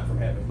more sign from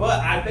heaven.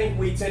 But I think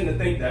we tend to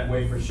think that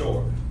way for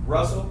sure.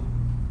 Russell?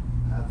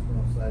 I was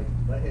going to say,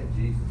 they had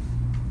Jesus,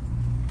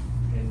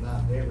 and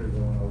not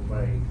everyone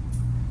obeyed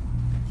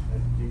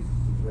at Jesus'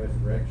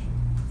 resurrection.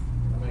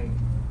 I mean,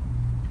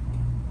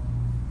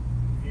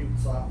 if you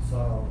saw or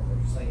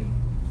seen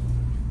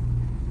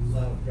the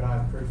Son of God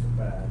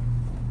crucified,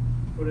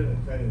 put in a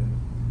tomb,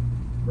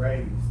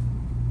 raised,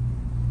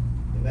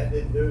 and that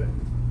didn't do it,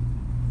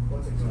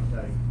 what's it going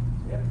to take?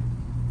 Yeah.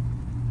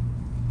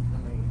 I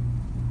mean,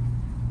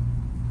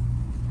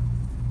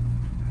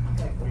 I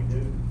think we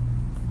do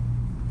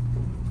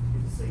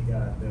get to see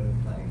God doing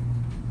things,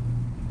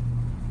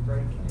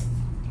 great things.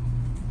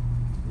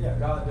 Yeah,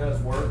 God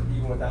does work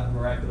even without the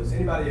miraculous.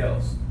 Anybody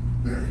else?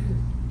 Because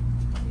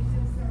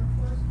they're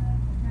fortunate to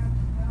have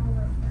the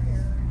power of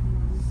prayer,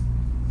 and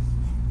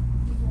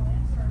people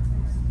answer our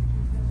prayers if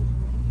you really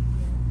believe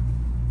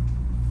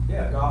in.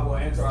 Yeah, God will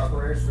answer our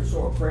prayers for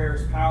sure. Prayer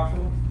is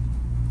powerful.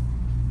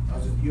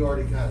 You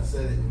already kind of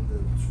said it in the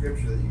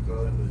scripture that you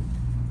quoted,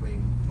 but I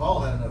mean, Paul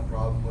had enough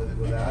problem with it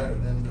without it,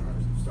 and then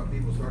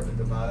people starting to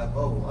divide up.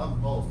 Oh, well,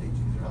 I'm Paul's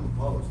teachings, or I'm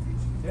Apollo's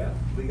teachings. Yeah.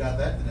 We got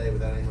that today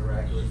without any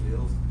miraculous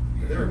deals.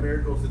 But there are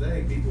miracles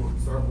today. People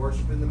start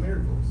worshiping the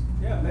miracles.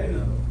 Yeah,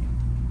 maybe.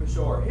 For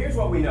sure. Here's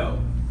what we know.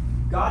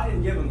 God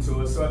didn't give them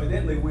to us, so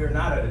evidently we are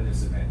not at a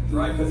disadvantage,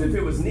 right? Because if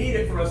it was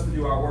needed for us to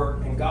do our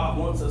work and God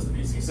wants us to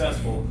be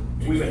successful,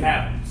 we would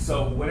have it.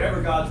 So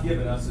whatever God's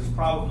given us is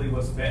probably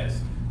what's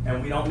best.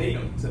 And we don't need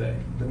them today.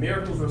 The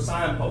miracles were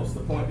signposts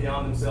to point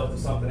beyond themselves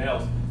to something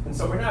else. And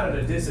so we're not at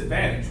a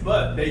disadvantage,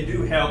 but they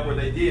do help, or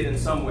they did in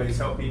some ways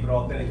help people to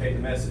authenticate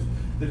the message.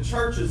 The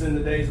churches in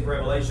the days of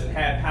Revelation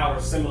had power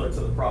similar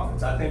to the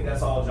prophets. I think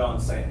that's all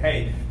John's saying.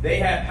 Hey, they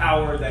had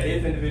power that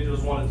if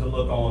individuals wanted to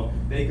look on,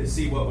 they could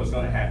see what was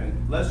going to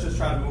happen. Let's just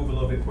try to move a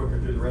little bit quicker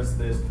through the rest of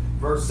this.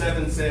 Verse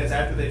 7 says,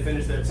 after they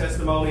finish their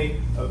testimony,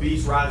 a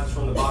beast rises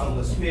from the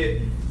bottomless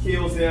pit,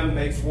 kills them,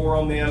 makes war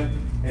on them,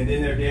 and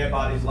then their dead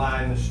bodies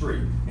lie in the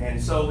street.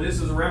 And so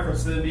this is a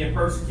reference to them being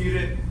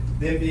persecuted,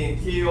 them being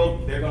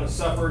killed. They're going to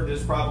suffer.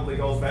 This probably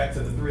goes back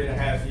to the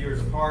 3.5 years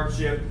of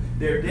hardship.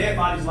 Their dead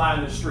bodies lie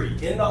in the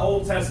street. In the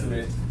Old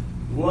Testament,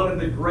 one of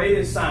the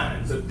greatest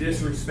signs of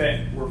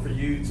disrespect were for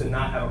you to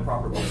not have a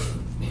proper burial.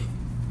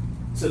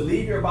 To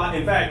leave your body.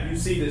 In fact, you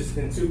see this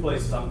in two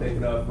places I'm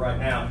thinking of right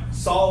now.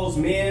 Saul's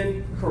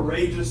men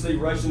courageously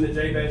rush into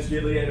Jabesh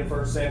Gilead in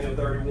 1 Samuel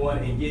 31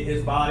 and get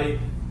his body.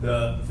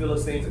 The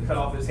Philistines had cut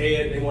off his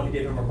head. They wanted to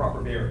give him a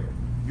proper burial.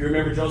 You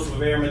remember Joseph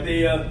of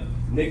Arimathea,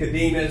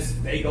 Nicodemus.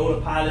 They go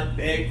to Pilate,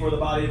 beg for the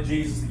body of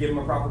Jesus to give him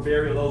a proper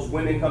burial. Those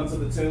women come to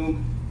the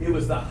tomb. It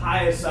was the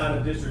highest sign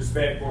of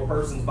disrespect for a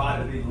person's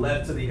body to be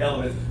left to the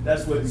elements.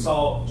 That's what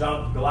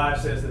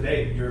Goliath says to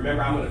David. You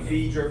remember, I'm going to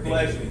feed your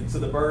flesh to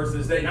the birds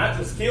this day. Not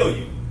just kill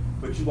you,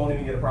 but you won't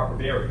even get a proper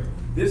burial.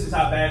 This is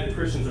how bad the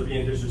Christians are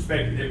being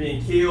disrespected. They're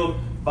being killed,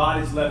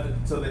 bodies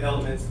left to the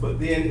elements. But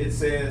then it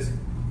says,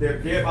 their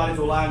dead bodies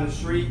will lie in the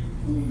street.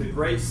 The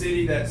great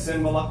city that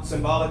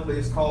symbolically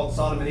is called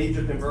Sodom and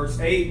Egypt in verse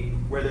 8,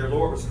 where their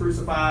Lord was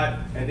crucified.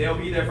 And they'll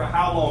be there for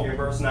how long in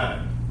verse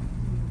 9?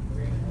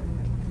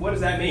 What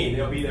does that mean?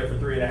 They'll be there for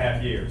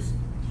 3.5 years.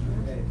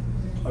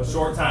 A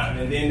short time.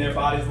 And then their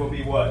bodies will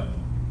be what?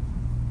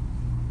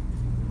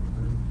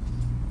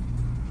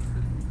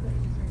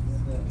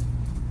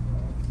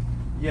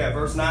 Yeah,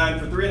 verse 9.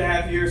 For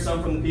 3.5 years,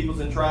 some from the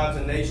peoples and tribes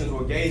and nations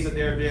will gaze at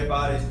their dead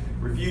bodies,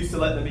 refuse to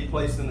let them be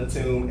placed in the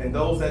tomb, and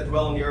those that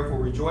dwell on the earth will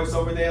rejoice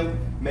over them,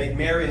 make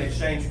merry and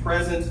exchange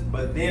presents.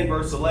 But then,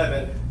 verse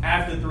 11,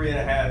 after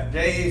 3.5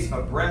 days,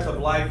 a breath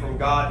of life from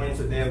God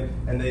entered them,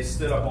 and they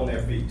stood up on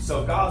their feet.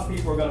 So God's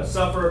people are going to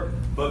suffer,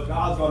 but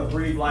God's going to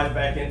breathe life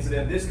back into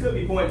them. This could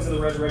be pointing to the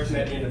resurrection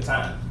at the end of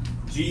time.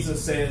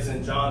 Jesus says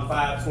in John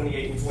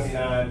 5:28 and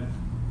 29,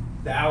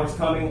 The hour's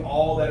coming,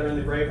 all that are in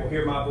the grave will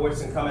hear my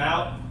voice and come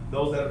out.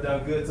 Those that have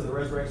done good to the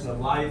resurrection of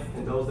life,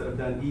 and those that have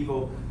done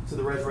evil to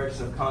the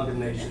resurrection of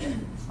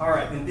condemnation. All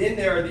right, and then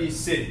there are these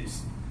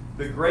cities.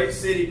 The great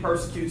city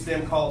persecutes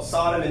them, called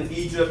Sodom and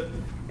Egypt.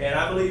 And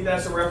I believe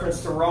that's a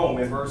reference to Rome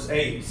in verse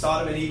 8.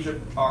 Sodom and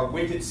Egypt are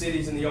wicked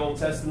cities in the Old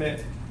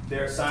Testament.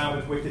 They're assigned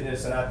with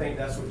wickedness, and I think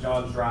that's what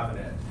John's driving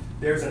at.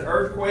 There's an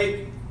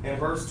earthquake in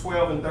verse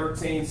 12 and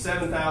 13.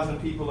 7,000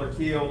 people are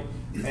killed,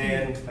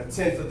 and a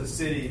tenth of the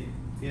city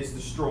is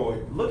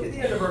destroyed. Look at the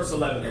end of verse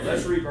 11, though.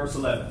 Let's read verse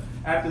 11.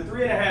 After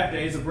 3.5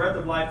 days, a breath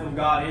of life from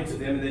God entered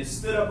them, and they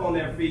stood up on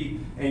their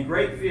feet, and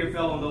great fear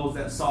fell on those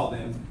that saw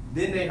them.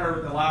 Then they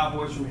heard a loud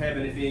voice from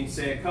heaven, it being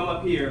said, "Come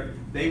up here."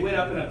 They went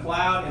up in a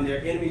cloud, and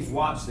their enemies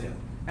watched them.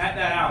 At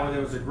that hour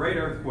there was a great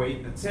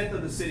earthquake. A tenth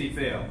of the city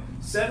fell.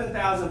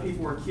 7,000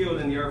 people were killed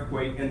in the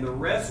earthquake, and the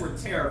rest were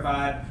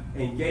terrified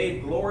and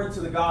gave glory to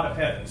the God of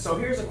heaven. So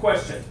here's a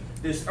question.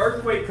 This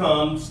earthquake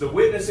comes, the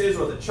witnesses,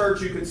 or the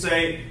church you could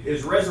say,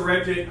 is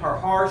resurrected. Her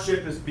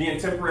hardship is being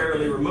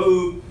temporarily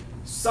removed.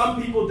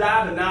 Some people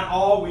die, but not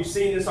all. We've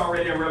seen this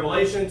already in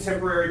Revelation.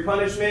 Temporary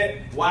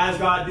punishment. Why is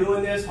God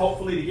doing this?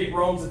 Hopefully to get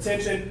Rome's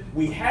attention.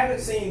 We haven't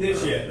seen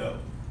this yet, though.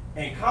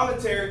 And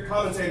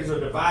commentators are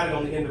divided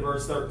on the end of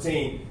verse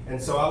 13.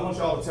 And so I want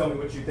y'all to tell me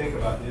what you think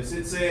about this.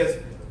 It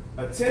says,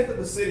 a tenth of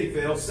the city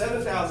fell.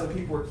 7,000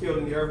 people were killed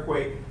in the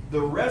earthquake.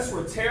 The rest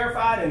were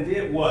terrified and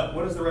did what?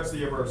 What does the rest of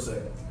your verse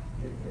say?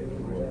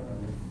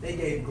 They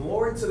gave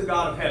glory to the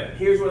God of heaven.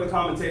 Here's where the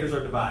commentators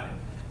are divided.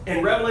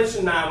 In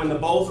Revelation 9, when the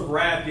bowls of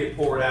wrath get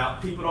poured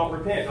out, people don't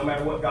repent no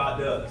matter what God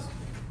does.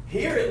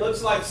 Here it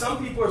looks like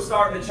some people are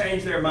starting to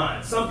change their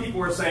minds. Some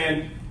people are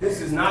saying,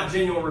 this is not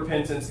genuine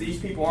repentance. These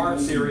people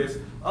aren't serious.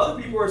 Other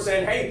people are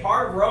saying, hey,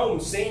 part of Rome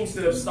seems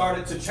to have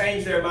started to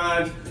change their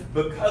minds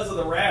because of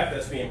the wrath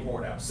that's being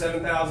poured out.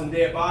 7,000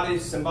 dead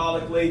bodies,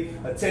 symbolically,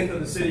 a tenth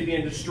of the city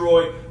being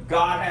destroyed.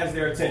 God has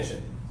their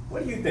attention.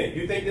 What do you think?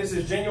 Do you think this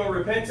is genuine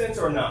repentance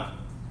or not?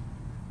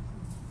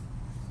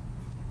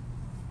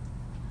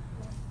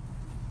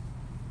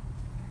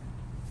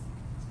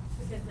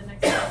 Because the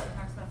next verse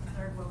talks about the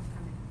third woe is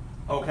coming.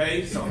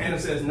 Okay, so Hannah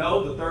says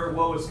no, the third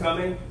woe is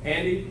coming.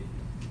 Andy?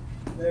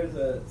 There's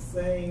a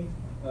saying,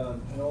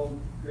 an old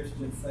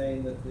Christian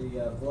saying, that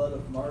the blood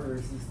of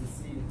martyrs is the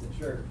seed of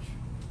the church.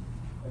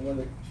 And when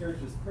the church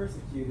is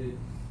persecuted,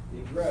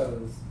 it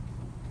grows.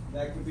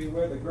 That could be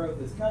where the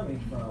growth is coming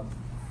from.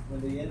 When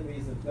the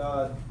enemies of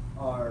God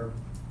are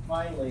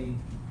finally,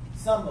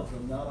 some of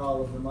them, not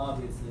all of them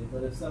obviously,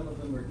 but if some of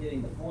them are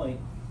getting the point,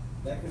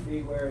 that could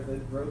be where the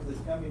growth is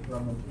coming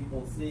from, when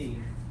people see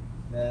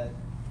that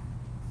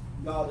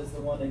God is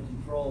the one in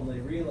control, and they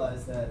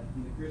realize that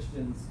the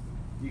Christians,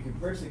 you can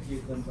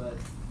persecute them, but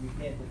you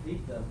can't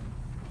defeat them.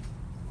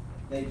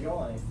 They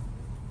join.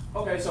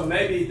 Okay, so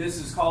maybe this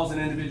is causing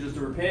individuals to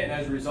repent, and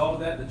as a result of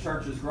that, the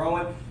church is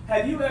growing.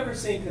 Have you ever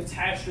seen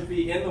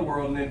catastrophe in the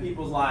world and in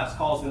people's lives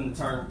cause them to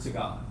turn to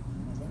God?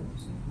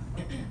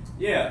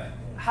 Yeah.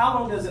 How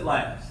long does it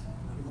last?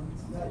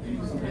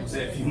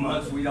 Say a few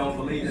months. We don't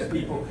believe that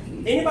people...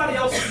 Anybody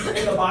else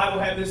in the Bible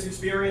have this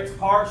experience?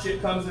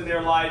 Hardship comes in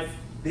their life,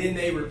 then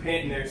they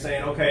repent, and they're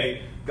saying,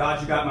 okay, God,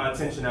 you got my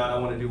attention now, and I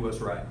want to do what's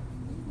right.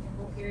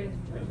 Period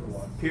of the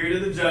Judges. Period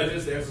of the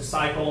Judges. There's a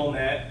cycle on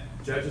that.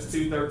 Judges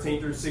 2:13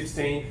 through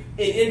 16.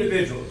 An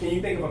individual. Can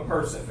you think of a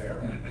person?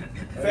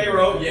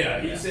 Pharaoh,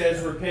 yeah. He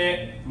says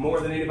repent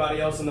more than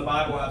anybody else in the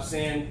Bible I've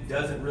seen.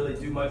 Doesn't really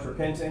do much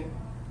repenting.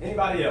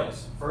 Anybody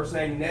else? First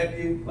name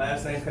Nebu,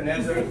 last name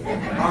Nebuchadnezzar.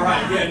 All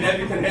right, yeah,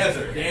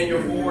 Nebuchadnezzar. Daniel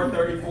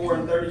 4:34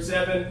 and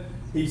 37.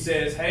 He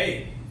says,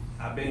 hey,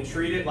 I've been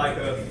treated like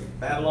a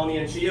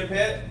Babylonian chia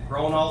pet,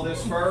 grown all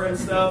this fur and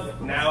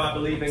stuff. Now I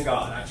believe in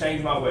God. I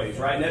changed my ways,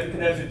 right?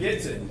 Nebuchadnezzar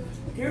gets it.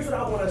 Here's what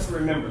I want us to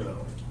remember, though.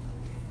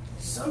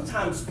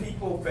 Sometimes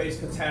people face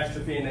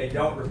catastrophe and they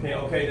don't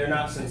repent. Okay, they're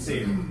not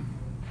sincere.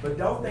 But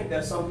don't think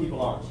that some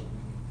people aren't.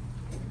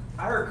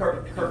 I heard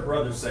Kirk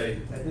Brothers say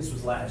that this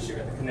was last year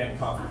at the Connect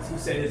conference. He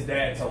said his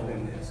dad told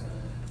him this,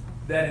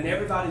 that in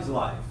everybody's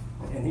life,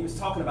 and he was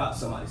talking about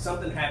somebody,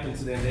 something happened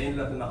to them, they ended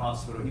up in the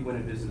hospital, he went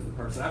and visited the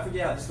person. I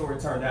forget how the story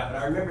turned out,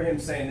 but I remember him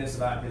saying this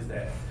about his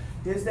dad.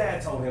 His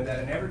dad told him that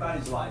in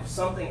everybody's life,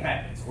 something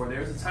happens, or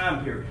there's a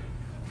time period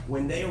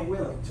when they are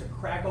willing to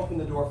crack open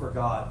the door for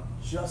God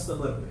just a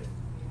little bit.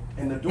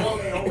 And the door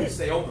may only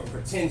stay open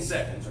for 10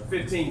 seconds or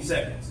 15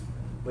 seconds.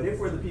 But if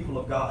we're the people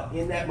of God,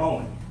 in that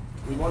moment,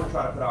 we want to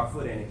try to put our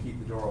foot in and keep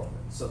the door open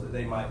so that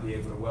they might be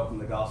able to welcome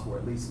the gospel, or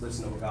at least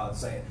listen to what God's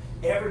saying.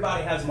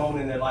 Everybody has a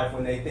moment in their life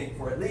when they think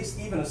for at least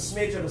even a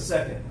smidge of a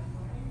second,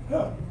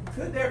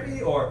 could there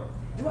be, or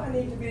do I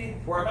need to be,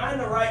 or am I in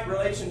the right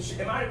relationship?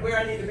 Am I where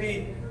I need to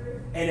be?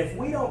 And if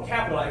we don't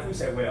capitalize, if we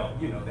say, well,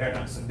 you know,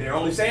 they're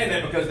only saying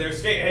that because they're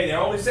scared. Hey, they're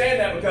only saying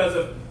that because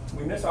of,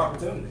 we missed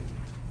opportunity.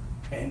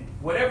 And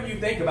whatever you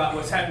think about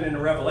what's happening in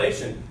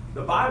Revelation,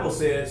 the Bible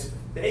says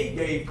they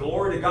gave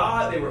glory to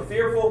God. They were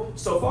fearful.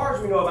 So far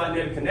as we know about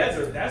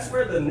Nebuchadnezzar, that's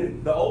where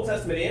the Old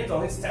Testament ends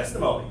on his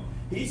testimony.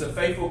 He's a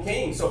faithful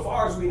king. So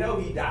far as we know,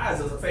 he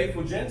dies as a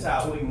faithful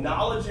Gentile who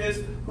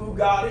acknowledges who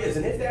God is.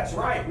 And if that's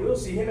right, we'll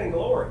see him in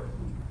glory.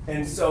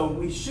 And so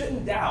we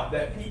shouldn't doubt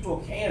that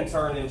people can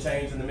turn and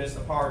change in the midst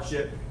of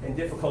hardship and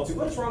difficulty.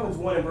 What does Romans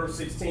 1 and verse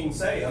 16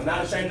 say? I'm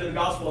not ashamed of the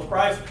gospel of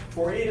Christ,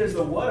 for it is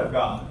the what of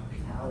God?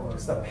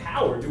 It's the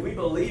power. Do we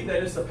believe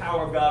that it's the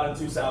power of God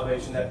unto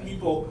salvation, that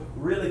people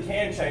really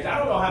can change? I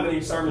don't know how many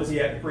sermons he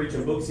had to preach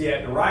and books he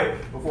had to write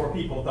before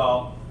people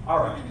thought, all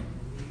right,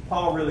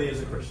 Paul really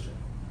is a Christian.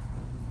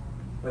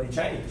 But he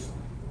changed.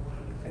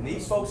 And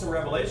these folks in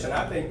Revelation,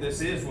 I think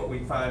this is what we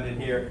find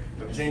in here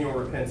of genuine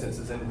repentance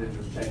as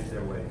individuals change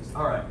their ways.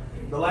 All right.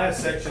 The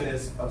last section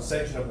is a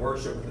section of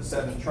worship with the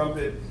seventh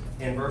trumpet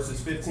in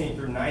verses 15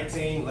 through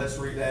 19. Let's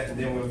read that, and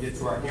then we'll get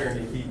to our hearing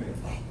and keeping.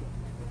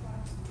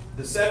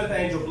 The seventh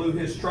angel blew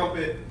his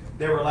trumpet.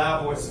 There were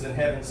loud voices in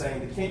heaven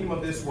saying, the kingdom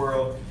of this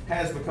world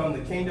has become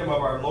the kingdom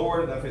of our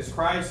Lord and of his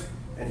Christ,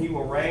 and he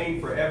will reign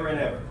forever and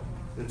ever.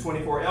 The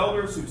 24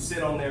 elders who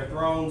sit on their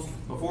thrones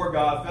before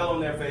God fell on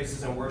their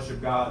faces and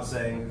worshiped God,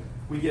 saying,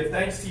 we give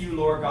thanks to you,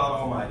 Lord God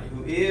Almighty,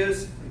 who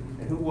is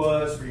and who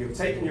was, for you have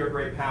taken your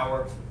great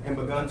power and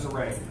begun to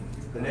reign.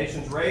 The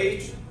nations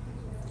raged,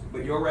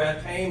 but your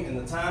wrath came in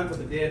the time for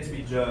the dead to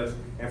be judged,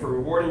 and for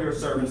rewarding your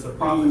servants, the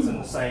prophets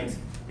and the saints,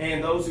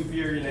 and those who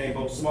fear your name,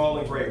 both small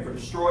and great, for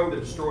destroying the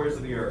destroyers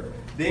of the earth.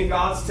 Then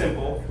God's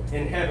temple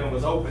in heaven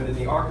was opened, and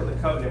the ark of the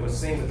covenant was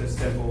seen at this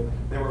temple.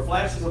 There were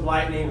flashes of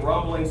lightning,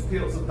 rumblings,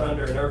 peals of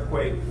thunder, an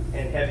earthquake,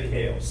 and heavy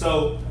hail.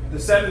 So the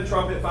seventh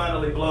trumpet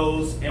finally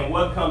blows, and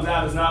what comes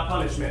out is not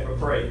punishment, but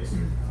praise.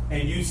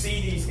 And you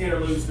see these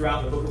interludes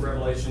throughout the book of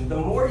Revelation. The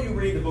more you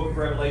read the book of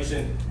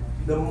Revelation,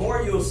 the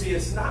more you'll see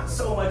it's not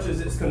so much as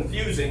it's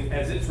confusing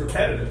as it's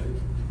repetitive.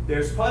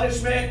 There's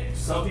punishment.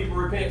 Some people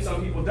repent,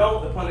 some people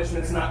don't. The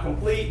punishment's not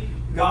complete.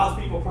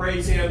 God's people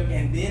praise him,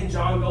 and then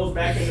John goes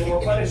back into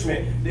more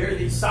punishment. There are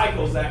these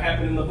cycles that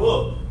happen in the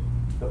book.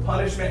 The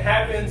punishment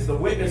happens, the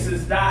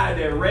witnesses die,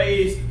 they're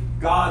raised,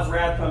 God's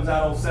wrath comes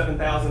out on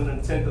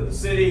 7,010th of the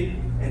city,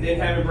 and then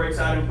heaven breaks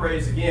out in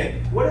praise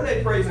again. What are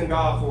they praising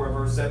God for in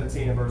verse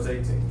 17 and verse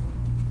 18?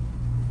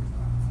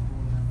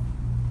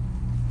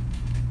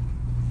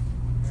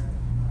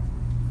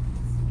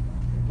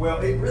 Well,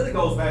 it really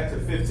goes back to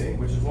 15,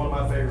 which is one of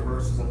my favorite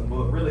verses in the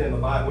book, really in the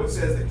Bible. It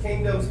says, the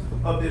kingdoms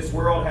of this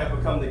world have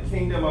become the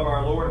kingdom of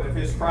our Lord and of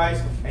his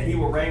Christ, and he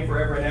will reign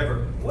forever and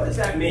ever. What does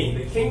that mean?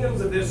 The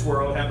kingdoms of this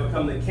world have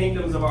become the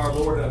kingdoms of our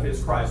Lord and of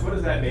his Christ. What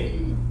does that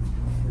mean?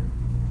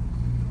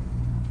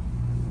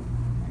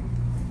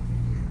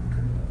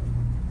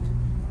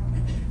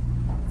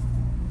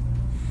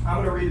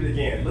 I'm going to read it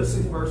again.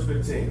 Listen to verse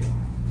 15.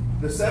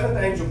 The seventh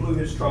angel blew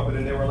his trumpet,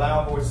 and there were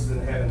loud voices in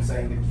heaven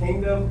saying, the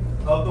kingdom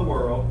of the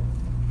world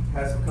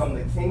has become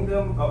the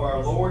kingdom of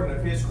our Lord and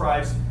of his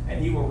Christ,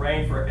 and he will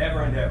reign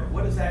forever and ever.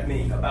 What does that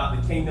mean about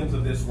the kingdoms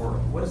of this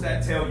world? What does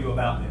that tell you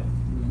about them?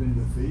 They've been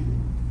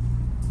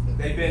defeated.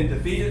 They've been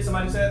defeated?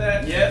 Somebody said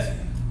that? Yes.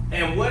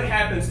 And what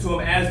happens to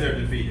them as they're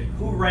defeated?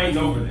 Who reigns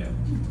over them?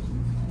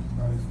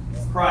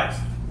 Christ.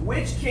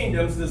 Which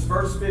kingdoms does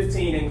verse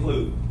 15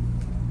 include?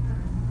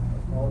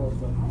 All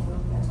of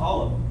them.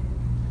 All of them.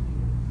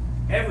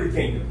 Every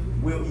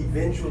kingdom will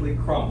eventually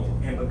crumble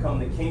and become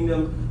the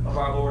kingdom of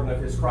our Lord and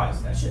of his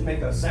Christ. That shouldn't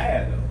make us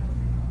sad, though.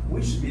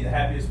 We should be the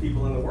happiest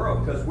people in the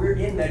world because we're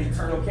in that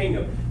eternal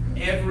kingdom.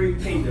 Every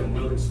kingdom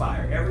will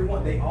expire.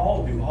 Everyone, they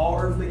all do. All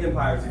earthly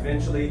empires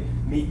eventually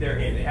meet their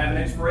end. They have an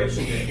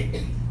expiration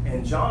date.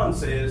 And John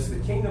says the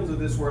kingdoms of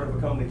this world have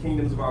become the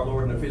kingdoms of our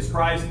Lord and of his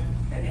Christ,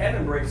 and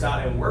heaven breaks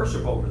out in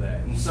worship over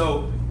that. And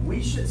so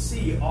we should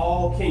see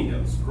all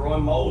kingdoms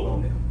growing mold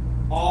on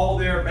them. All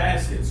their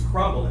baskets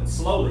crumbling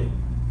slowly,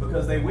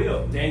 because they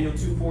will. Daniel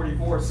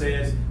 2:44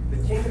 says,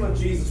 the kingdom of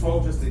Jesus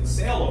won't just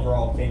excel over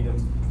all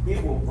kingdoms,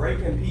 it will break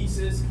in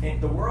pieces,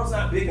 and the world's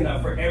not big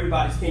enough for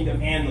everybody's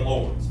kingdom and the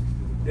Lord's.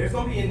 There's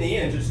going to be, in the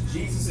end, just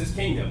Jesus'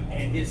 kingdom,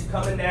 and it's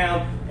coming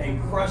down and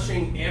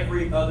crushing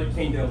every other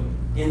kingdom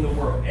in the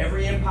world.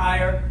 Every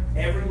empire,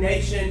 every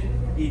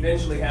nation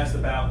eventually has to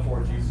bow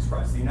before Jesus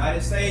Christ. The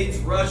United States,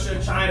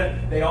 Russia,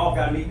 China, they all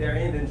got to meet their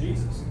end in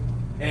Jesus.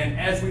 And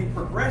as we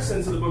progress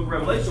into the book of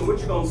Revelation, what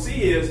you're going to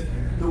see is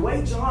the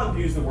way John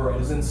views the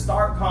world is in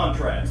stark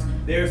contrast.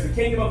 There's the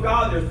kingdom of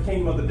God, there's the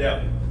kingdom of the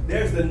devil.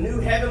 There's the new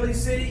heavenly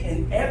city,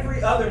 and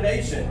every other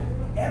nation,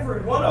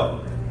 every one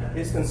of them,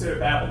 is considered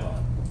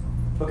Babylon.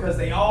 Because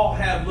they all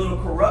have little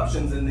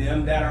corruptions in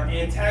them that are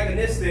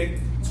antagonistic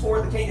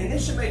toward the kingdom. And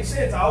this should make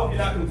sense. I hope you're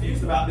not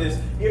confused about this.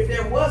 If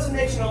there was a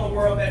nation on the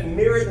world that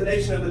mirrored the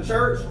nation of the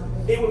church,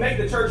 it would make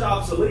the church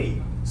obsolete.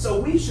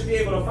 So we should be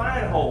able to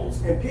find holes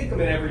and pick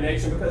them in every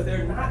nation because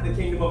they're not the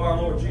kingdom of our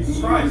Lord Jesus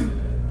Christ.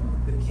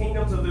 The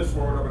kingdoms of this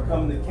world are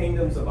becoming the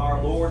kingdoms of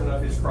our Lord and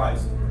of his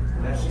Christ.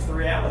 And that's just the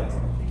reality.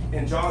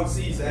 And John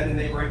sees that, and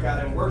they break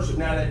out in worship.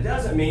 Now, that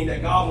doesn't mean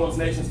that God wants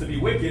nations to be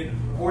wicked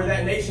or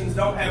that nations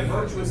don't have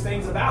virtuous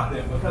things about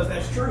them, because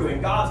that's true.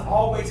 And God's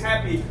always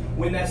happy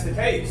when that's the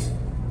case.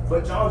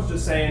 But John's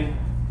just saying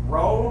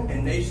Rome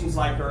and nations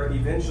like her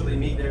eventually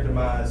meet their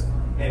demise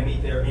and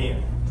meet their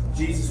end.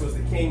 Jesus was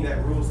the king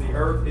that rules the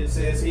earth, it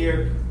says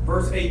here.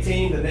 Verse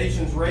 18, the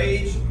nations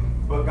rage,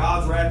 but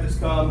God's wrath has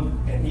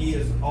come, and he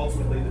is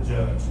ultimately the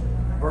judge.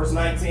 Verse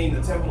 19,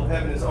 the temple of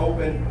heaven is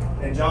open,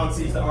 and John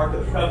sees the Ark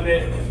of the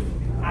Covenant.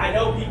 I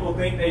know people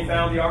think they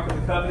found the Ark of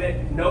the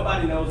Covenant.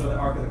 Nobody knows where the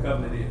Ark of the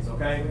Covenant is,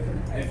 okay?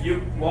 If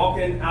you walk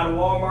in out of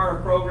Walmart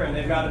or Kroger and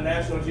they've got a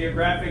National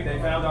Geographic, they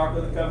found the Ark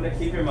of the Covenant,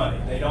 keep your money.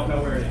 They don't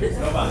know where it is.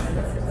 Nobody.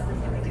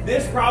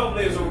 This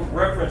probably is a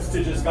reference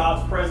to just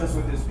God's presence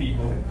with his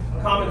people.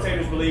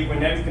 Commentators believe when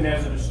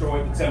Nebuchadnezzar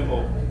destroyed the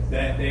temple,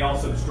 that they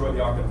also destroyed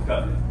the Ark of the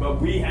Covenant.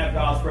 But we have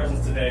God's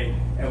presence today,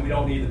 and we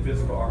don't need the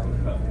physical Ark of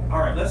the Covenant. All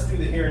right, let's do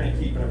the hearing and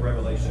keeping of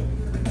Revelation.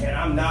 And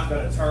I'm not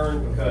going to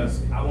turn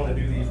because I want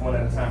to do these one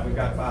at a time. We've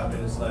got 5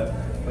 minutes left.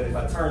 But if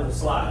I turn the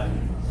slide,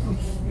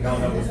 y'all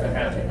know what's going to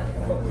happen.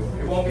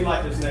 It won't be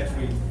like this next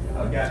week.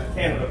 I've got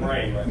Canada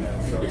brain right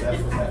now, so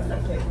that's what's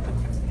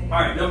happening. All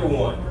right, number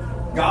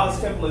 1.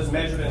 God's temple is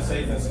measured and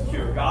safe and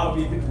secure. God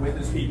will be with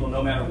his people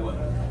no matter what.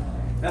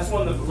 That's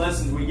one of the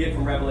lessons we get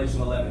from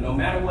Revelation 11. No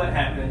matter what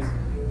happens,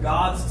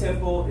 God's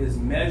temple is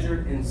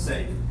measured and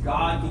safe.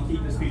 God can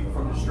keep his people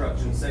from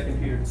destruction. 2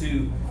 Peter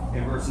 2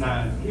 and verse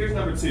 9. Here's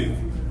number 2.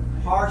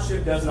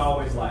 Hardship doesn't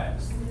always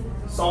last.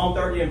 Psalm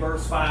 30 and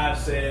verse 5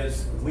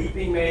 says,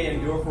 weeping may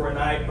endure for a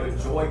night, but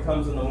joy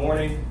comes in the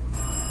morning.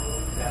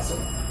 That's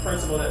a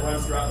principle that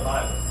runs throughout the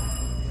Bible.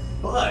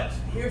 But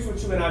here's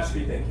what you and I should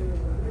be thinking.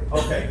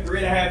 Okay,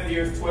 3.5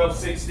 years,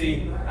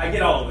 1260. I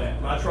get all of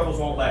that. My troubles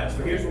won't last.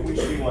 But here's what we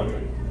should be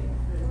wondering.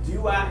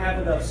 Do I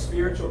have enough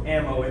spiritual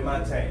ammo in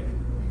my tank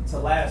to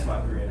last my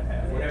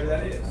 3.5, whatever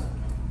that is?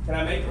 Can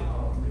I make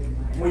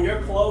it? When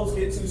your clothes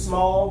get too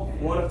small,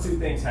 one of 2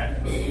 things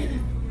happen.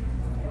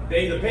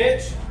 They either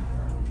pinch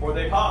or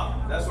they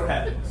pop. That's what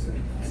happens.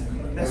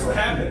 That's what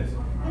happens.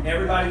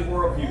 Everybody's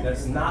worldview.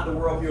 That's not the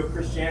worldview of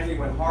Christianity.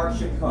 When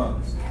hardship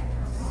comes,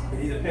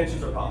 it either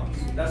pinches or pops.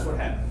 That's what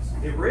happens.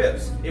 It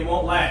rips. It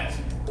won't last.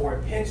 Or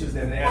it pinches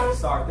them. They have to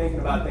start thinking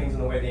about things in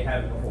the way they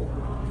haven't before.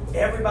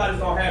 Everybody's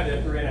going to have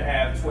their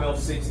 3.5,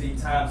 1260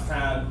 times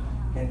time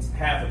and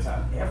half a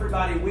time.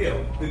 Everybody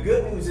will. The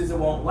good news is it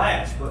won't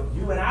last. But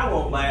you and I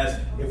won't last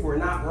if we're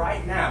not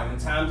right now in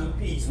times of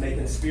peace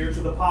making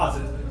spiritual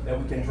deposits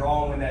that we can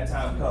draw on when that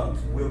time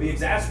comes. We'll be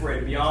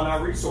exasperated beyond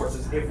our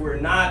resources if we're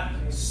not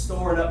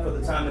storing up for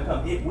the time to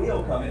come. It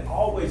will come. It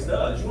always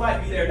does. You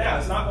might be there now.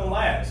 It's not going to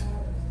last.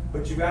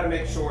 But you've got to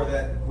make sure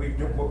that we're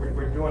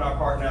doing our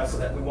part now so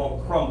that we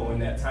won't crumble in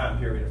that time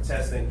period of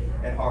testing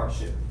and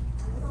hardship.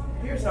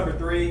 Here's number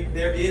 3.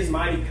 There is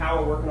mighty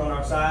power working on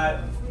our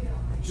side.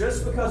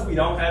 Just because we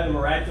don't have the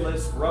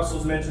miraculous,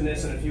 Russell's mentioned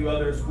this and a few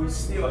others, we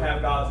still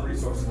have God's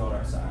resources on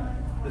our side.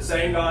 The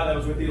same God that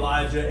was with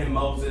Elijah and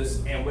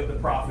Moses and with the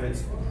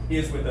prophets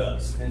is with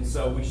us. And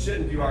so we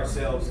shouldn't view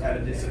ourselves at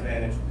a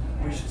disadvantage.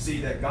 We should see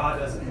that God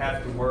doesn't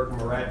have to work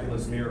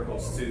miraculous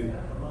miracles to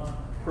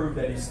prove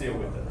that he's still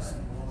with us.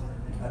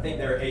 I think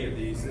there are 8 of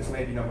these. This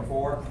may be number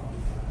 4.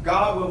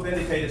 God will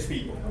vindicate his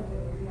people.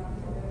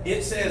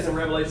 It says in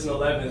Revelation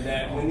 11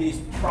 that when these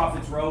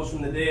prophets rose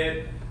from the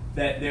dead,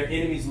 that their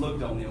enemies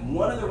looked on them.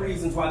 One of the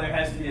reasons why there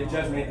has to be a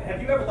judgment.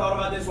 Have you ever thought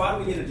about this? Why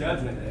do we need a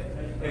judgment day?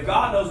 If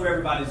God knows where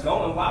everybody's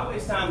going, why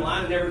waste time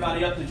lining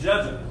everybody up to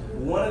judge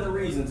them? One of the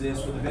reasons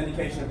is for the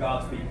vindication of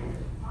God's people.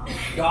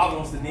 God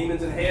wants the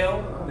demons in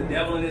hell, the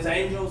devil and his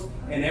angels,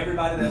 and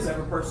everybody that's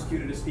ever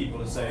persecuted his people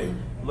to say,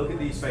 look at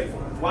these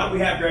faithful ones. Why do we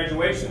have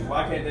graduations?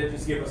 Why can't they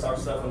just give us our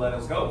stuff and let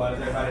us go? Why does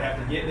everybody have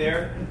to get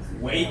there,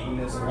 wait in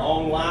this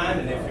long line,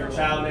 and if your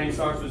child name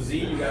starts with Z,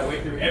 you got to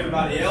wait through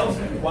everybody else?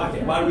 Why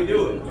do we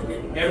do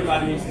it?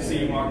 Everybody needs to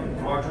see you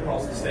march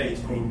across the stage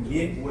and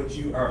get what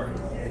you earn.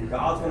 And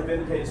God's going to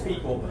vindicate his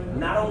people.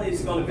 Not only is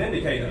he going to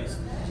vindicate us,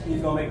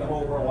 he's going to make the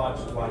whole world watch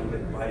us why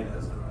he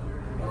does it.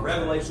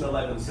 Revelation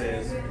 11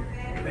 says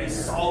they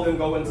saw them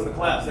go into the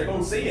clouds. They're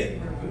going to see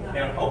it.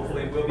 And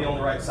hopefully we'll be on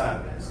the right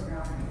side of this.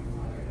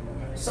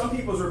 Some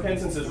people's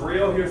repentance is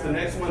real. Here's the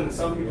next one. And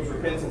some people's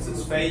repentance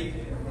is fake.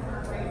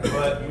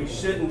 But we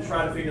shouldn't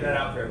try to figure that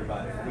out for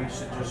everybody. We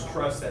should just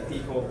trust that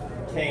people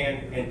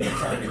can and do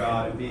turn to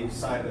God and be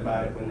excited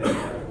about it when they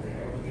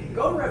do.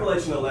 Go to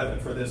Revelation 11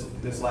 for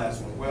this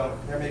last one. Well,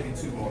 there may be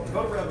 2 more.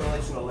 Go to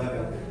Revelation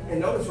 11 and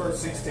notice verse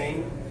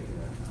 16.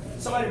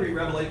 Somebody read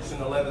Revelation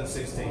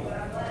 11:16.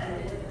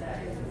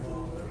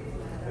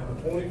 And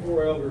the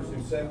 24 elders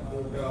who sat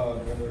before God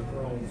on their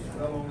thrones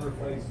fell on their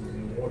faces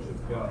and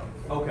worshiped God.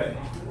 Okay.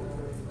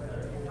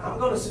 I'm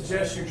going to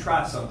suggest you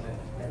try something.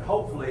 And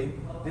hopefully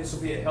this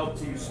will be a help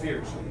to you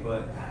spiritually.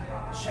 But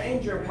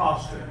change your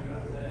posture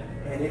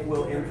and it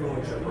will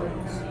influence your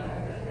praise.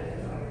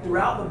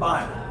 Throughout the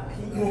Bible,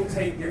 people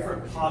take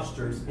different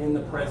postures in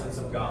the presence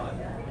of God.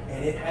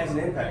 And it has an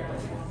impact on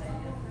you.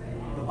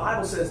 The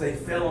Bible says they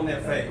fell on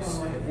their face.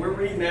 If we're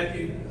reading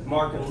Matthew,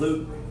 Mark, and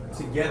Luke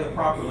together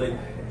properly,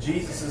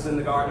 Jesus is in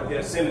the Garden of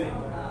Gethsemane.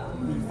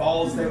 He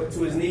falls there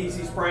to his knees,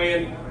 he's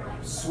praying,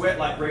 sweat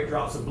like great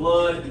drops of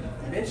blood.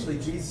 Eventually,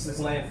 Jesus is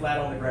laying flat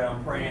on the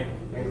ground, praying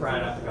and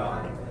crying out to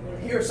God.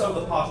 Here are some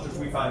of the postures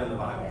we find in the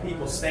Bible.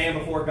 People stand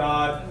before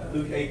God,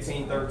 Luke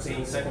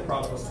 18:13, 2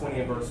 Chronicles 20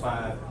 and verse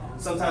 5.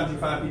 Sometimes you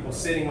find people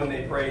sitting when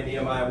they pray,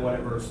 Nehemiah 1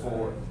 and verse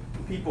 4.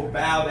 People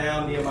bow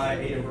down, Nehemiah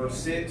 8 and verse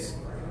 6.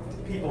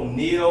 People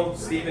kneel,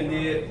 Stephen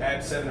did,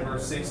 Acts 7 and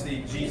verse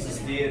 60. Jesus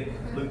did,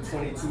 Luke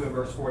 22 and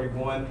verse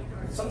 41.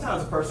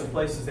 Sometimes a person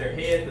places their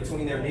head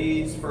between their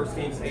knees, 1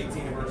 Kings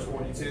 18 and verse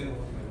 42.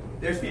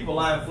 There's people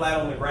lying flat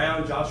on the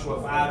ground,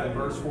 Joshua 5 and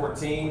verse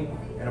 14.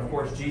 And of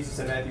course, Jesus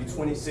in Matthew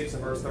 26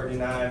 and verse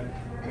 39.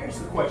 Here's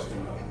the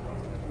question, though.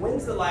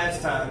 When's the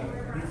last time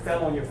you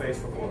fell on your face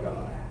before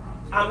God?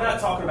 I'm not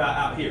talking about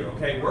out here,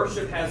 okay?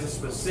 Worship has a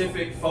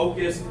specific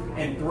focus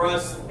and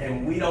thrust,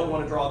 and we don't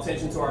want to draw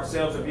attention to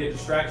ourselves or be a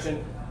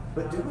distraction.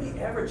 But do we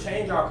ever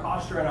change our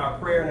posture in our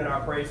prayer and in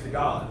our praise to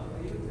God?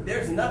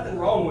 There's nothing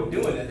wrong with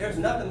doing it. There's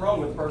nothing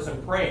wrong with a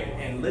person praying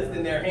and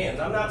lifting their hands.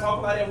 I'm not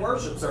talking about in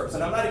worship service,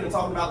 and I'm not even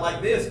talking about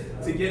like this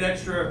to get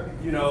extra,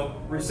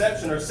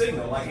 reception or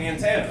signal like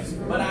antennas.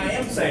 But I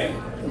am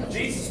saying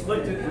Jesus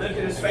lifted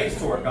his face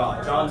toward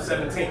God. John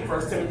 17,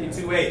 1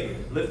 Timothy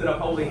 2:8, lifting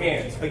up holy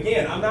hands.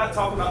 Again, I'm not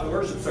talking about the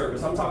worship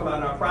service. I'm talking about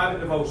in our private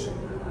devotion.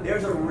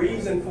 There's a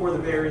reason for the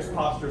various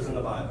postures in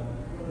the Bible.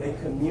 They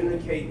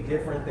communicate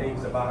different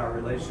things about our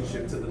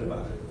relationship to the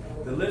divine.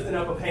 The lifting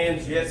up of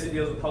hands, yes, it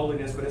deals with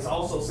holiness, but it's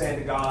also saying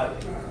to God,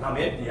 I'm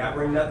empty. I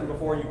bring nothing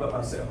before you but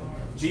myself.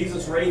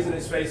 Jesus raising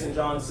his face in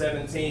John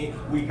 17.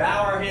 We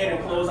bow our head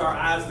and close our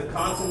eyes to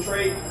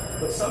concentrate,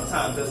 but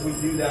sometimes as we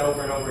do that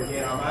over and over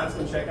again, our minds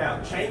can check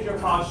out. Change your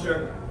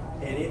posture,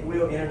 and it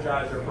will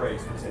energize your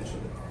praise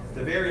potentially.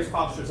 The various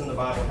postures in the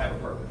Bible have a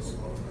purpose.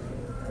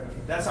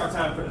 That's our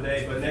time for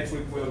today, but next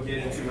week we'll get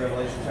into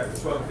Revelation chapter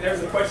 12. If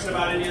there's a question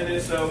about any of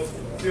this, though,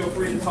 feel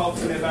free to talk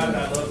to me about it.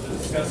 I'd love to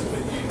discuss it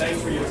with you.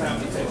 Thanks for your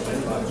time and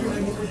attention.